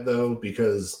like that, though,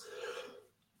 because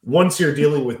once you're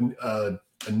dealing with a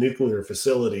nuclear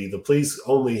facility, the police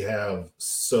only have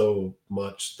so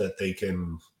much that they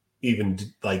can even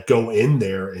like go in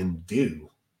there and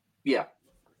do. Yeah.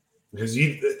 Because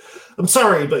I'm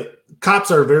sorry, but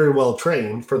cops are very well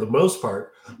trained for the most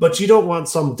part, but you don't want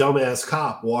some dumbass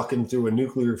cop walking through a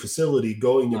nuclear facility,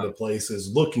 going into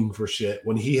places looking for shit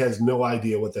when he has no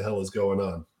idea what the hell is going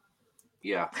on.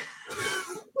 Yeah.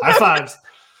 High fives.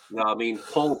 No, I mean,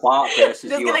 Paul Bart versus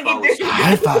UFOs.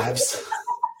 High fives.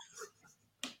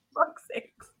 Fuck's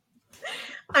sakes.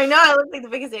 I know I look like the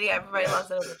biggest idiot. Everybody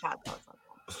loves it in the chat.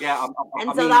 Yeah.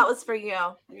 That was for you.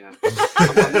 Yeah.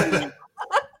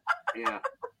 Yeah.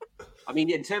 I mean,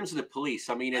 in terms of the police,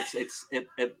 I mean, it'd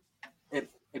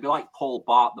be like Paul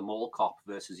Bart, the mall cop,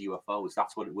 versus UFOs.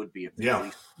 That's what it would be if the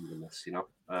police were doing this,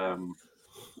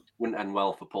 Wouldn't end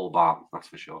well for Paul Bart, that's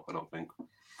for sure. I don't think.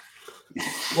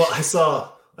 Well, I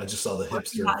just saw the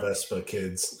hipster Vespa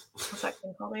kids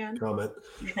comment.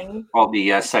 Oh, the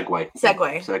Segway.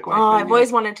 Segway. Oh, I've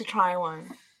always wanted to try one.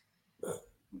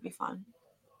 It'd be fun.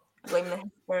 Blame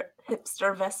the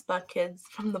hipster Vespa kids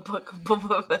from the book of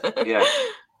Boba Fett. Yeah.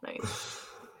 Nice.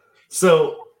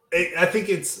 So I think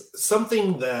it's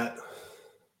something that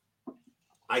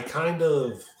I kind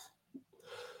of.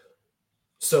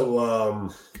 So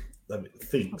let me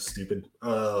think. Stupid.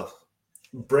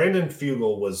 Brandon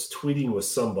Fugel was tweeting with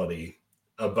somebody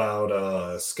about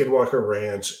Skinwalker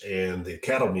Ranch and the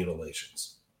cattle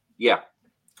mutilations. Yeah.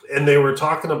 And they were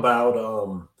talking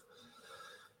about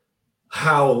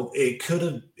how it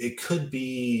could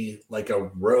be like a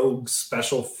rogue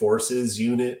special forces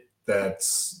unit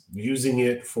that's using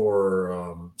it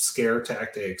for scare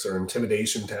tactics or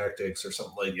intimidation tactics or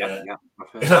something like that. Yeah.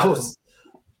 And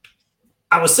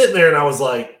I was sitting there and I was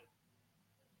like,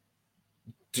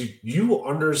 do you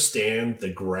understand the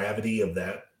gravity of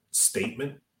that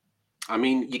statement? I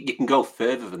mean, you can go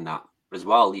further than that as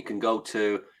well. You can go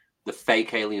to the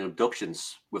fake alien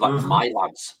abductions with like the My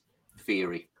Labs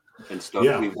theory and stuff.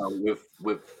 Yeah.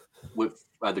 With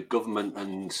the government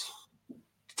and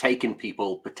taking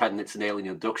people, pretending it's an alien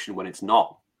abduction when it's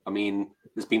not. I mean,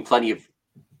 there's been plenty of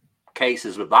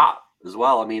cases with that as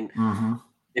well. I mean,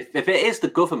 if it is the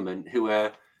government who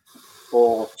are,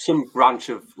 or some branch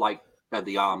of like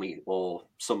the army or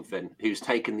something, who's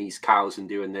taking these cows and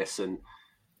doing this and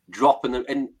dropping them,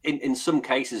 and in some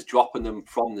cases dropping them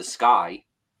from the sky,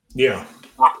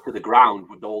 back to the ground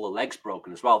with all the legs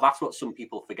broken as well. That's what some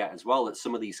people forget as well. That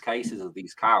some of these cases of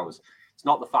these cows, it's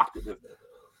not the fact that they've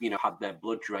had their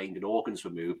blood drained and organs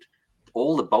removed.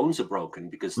 All the bones are broken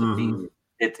because they've been.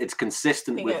 It's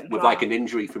consistent with like an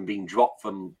injury from being dropped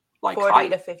from like 40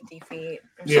 to 50 feet.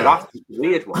 So that's a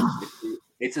weird one.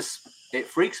 It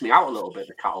freaks me out a little bit.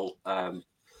 The cattle.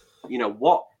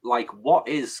 What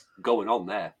is going on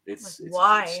there? It's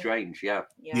strange. Yeah.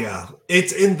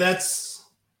 That's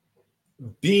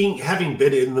having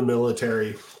been in the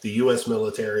military, the U.S.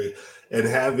 military, and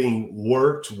having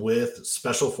worked with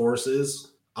special forces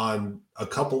on a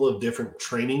couple of different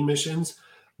training missions.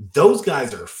 Those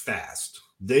guys are fast.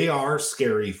 They are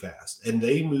scary fast, and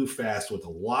they move fast with a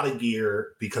lot of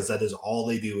gear because that is all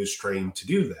they do is train to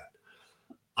do that.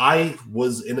 I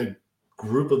was in a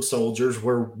group of soldiers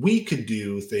where we could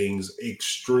do things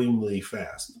extremely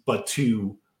fast, but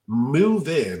to move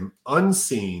in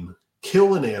unseen,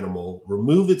 kill an animal,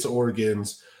 remove its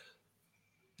organs,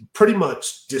 pretty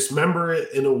much dismember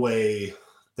it in a way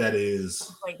that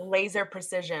is like laser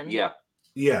precision. Yeah.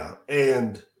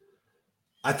 And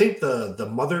I think the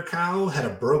mother cow had a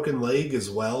broken leg as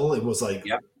well. It was like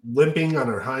limping on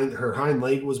her hind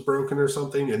leg was broken or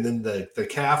something. And then the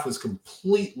calf was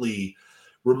completely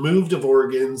removed of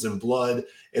organs and blood.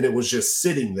 And it was just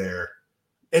sitting there.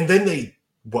 And then they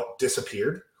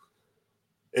disappeared.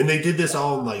 And they did this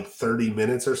all in like 30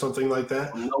 minutes or something like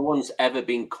that. No one's ever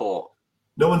been caught.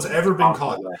 No one's ever been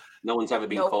caught. No one's ever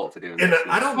been caught for doing and this.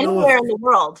 I don't know anywhere in the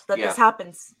world that this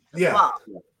happens as well.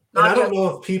 And I don't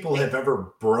know if people have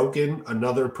ever broken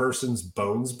another person's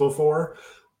bones before,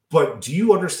 but do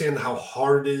you understand how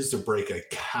hard it is to break a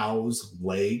cow's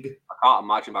leg? I can't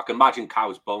imagine. I can imagine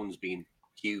cows' bones being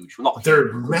huge. Well, not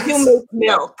they're huge. massive.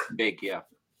 Milk. Big, yeah.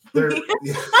 They're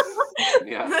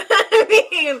Yeah. I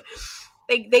mean,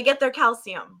 they get their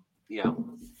calcium. Yeah.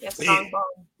 Strong bone.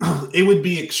 It would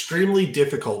be extremely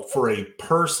difficult for a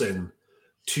person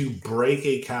to break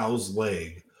a cow's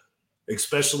leg,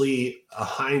 especially a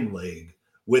hind leg,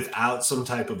 without some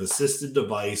type of assisted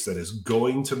device that is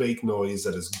going to make noise,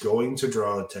 that is going to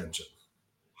draw attention.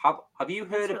 Have you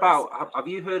heard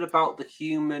about the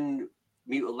human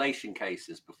mutilation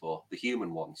cases before? The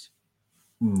human ones?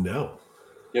 No.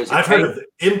 I've heard of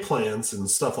implants and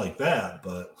stuff like that,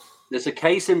 but there's a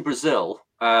case in Brazil.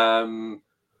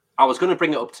 I was going to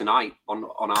bring it up tonight on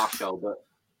our show, but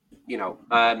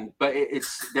but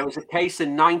there was a case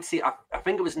in I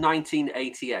think it was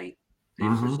 1988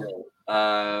 in Brazil.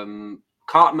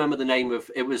 Can't remember the name of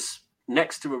it. Was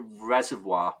next to a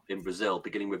reservoir in Brazil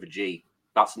beginning with a G.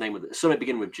 That's the name of it. So it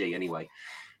began with G anyway.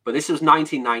 But this was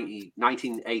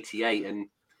 1988, and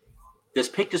there's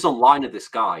pictures online of this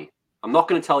guy. I'm not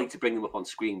going to tell you to bring them up on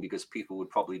screen because people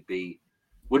wouldn't be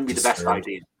the best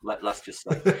idea. Let's just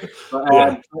say.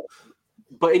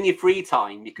 But in your free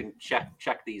time, you can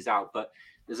check these out. But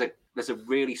there's a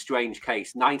really strange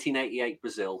case, 1988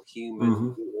 Brazil,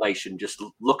 human mutilation. Just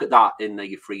look at that in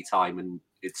your free time, and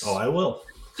it's. Oh, I will.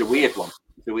 It's a weird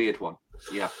one.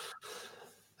 Yeah.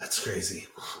 That's crazy.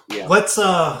 Yeah. Let's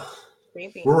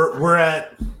we're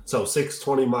at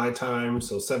 6:20 my time,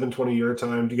 so 7:20 your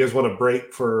time. Do you guys want to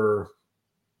break for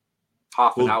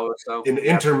half an hour or so? An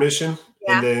intermission.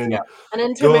 Yeah. And then an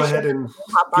intermission.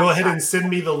 Go ahead and send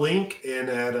me the link, and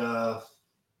at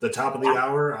the top of the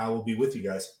hour, I will be with you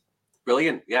guys.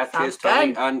 Brilliant. Yeah, cheers,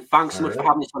 Tony. And thanks so much for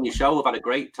having us on your show. We've had a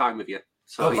great time with you.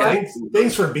 So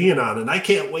thanks for being on, and I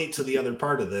can't wait to the other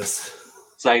part of this.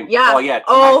 Same. Yeah. Oh, yeah.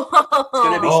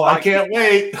 I can't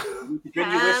wait.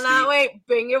 Cannot wait.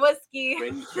 Bring your whiskey.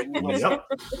 Bring your whiskey.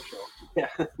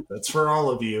 Yep. That's for all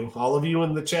of you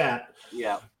in the chat.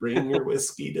 Yeah. Bring your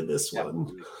whiskey to this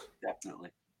one.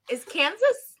 Definitely. Is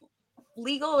Kansas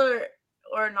legal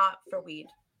or not for weed?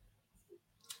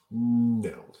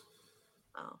 No.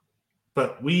 Oh.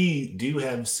 But we do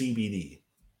have CBD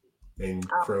and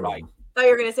Croton. Right. I thought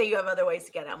you were going to say you have other ways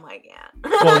to get it. I'm like, yeah.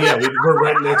 Well, yeah, we're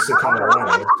right next to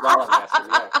Colorado.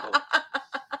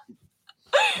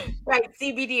 Right,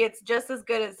 CBD, it's just as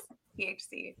good as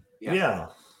THC. Yeah.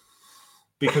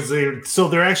 Because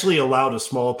they're actually allowed a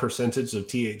small percentage of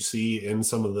THC in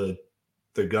some of the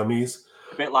gummies.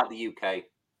 A bit like the UK.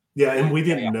 Yeah, and we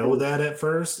didn't know that at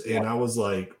first, and I was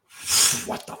like,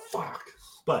 what the fuck?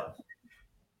 But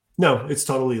no, it's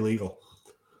totally legal.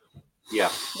 Yeah.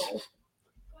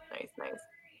 Nice.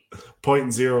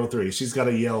 .03. She's got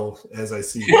to yell as I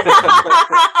see.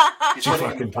 She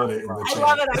fucking put it in the chat. I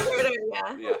love it. I heard it.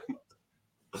 Yeah.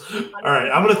 All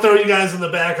right, I'm going to throw you guys in the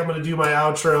back. I'm going to do my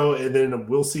outro, and then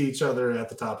we'll see each other at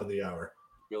the top of the hour.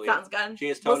 Brilliant. Sounds good.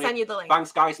 Cheers, Tony. We'll send you the link.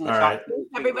 Thanks, guys, in the chat. Right.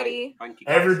 Everybody. Thank you,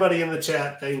 guys. Everybody in the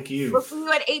chat, thank you. We'll see you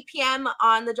at 8 p.m.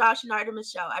 on the Josh and Artemis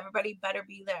show. Everybody better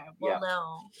be there. We'll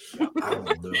know. I will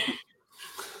know.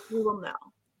 We will know.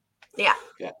 Yeah.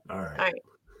 All right. All right.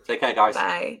 Take care, guys.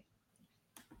 Bye.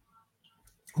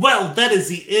 Well, that is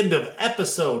the end of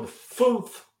episode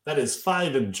 5. That is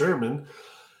 5 in German.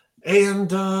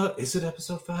 And is it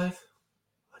episode 5? 1, 2,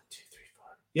 3, 4.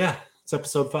 Yeah, it's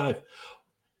episode 5.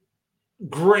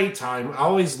 Great time. I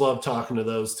always love talking to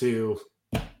those two.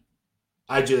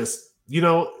 I just,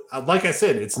 like I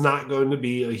said, it's not going to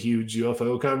be a huge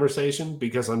UFO conversation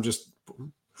because I'm just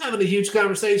having a huge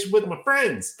conversation with my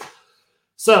friends.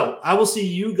 So I will see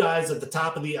you guys at the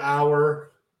top of the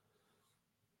hour,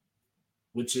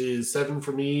 which is 7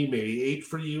 for me, maybe 8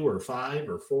 for you, or 5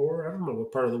 or 4. I don't know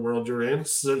what part of the world you're in.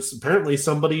 So it's apparently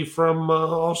somebody from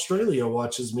Australia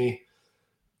watches me.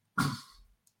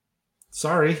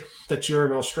 Sorry that you're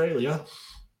in Australia.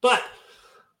 But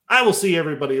I will see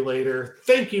everybody later.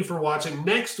 Thank you for watching.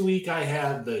 Next week, I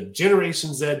have the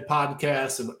Generation Z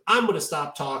podcast, and I'm going to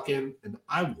stop talking, and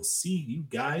I will see you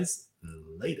guys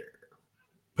later.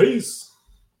 Peace.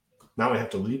 Now I have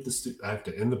to leave I have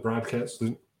to end the broadcast.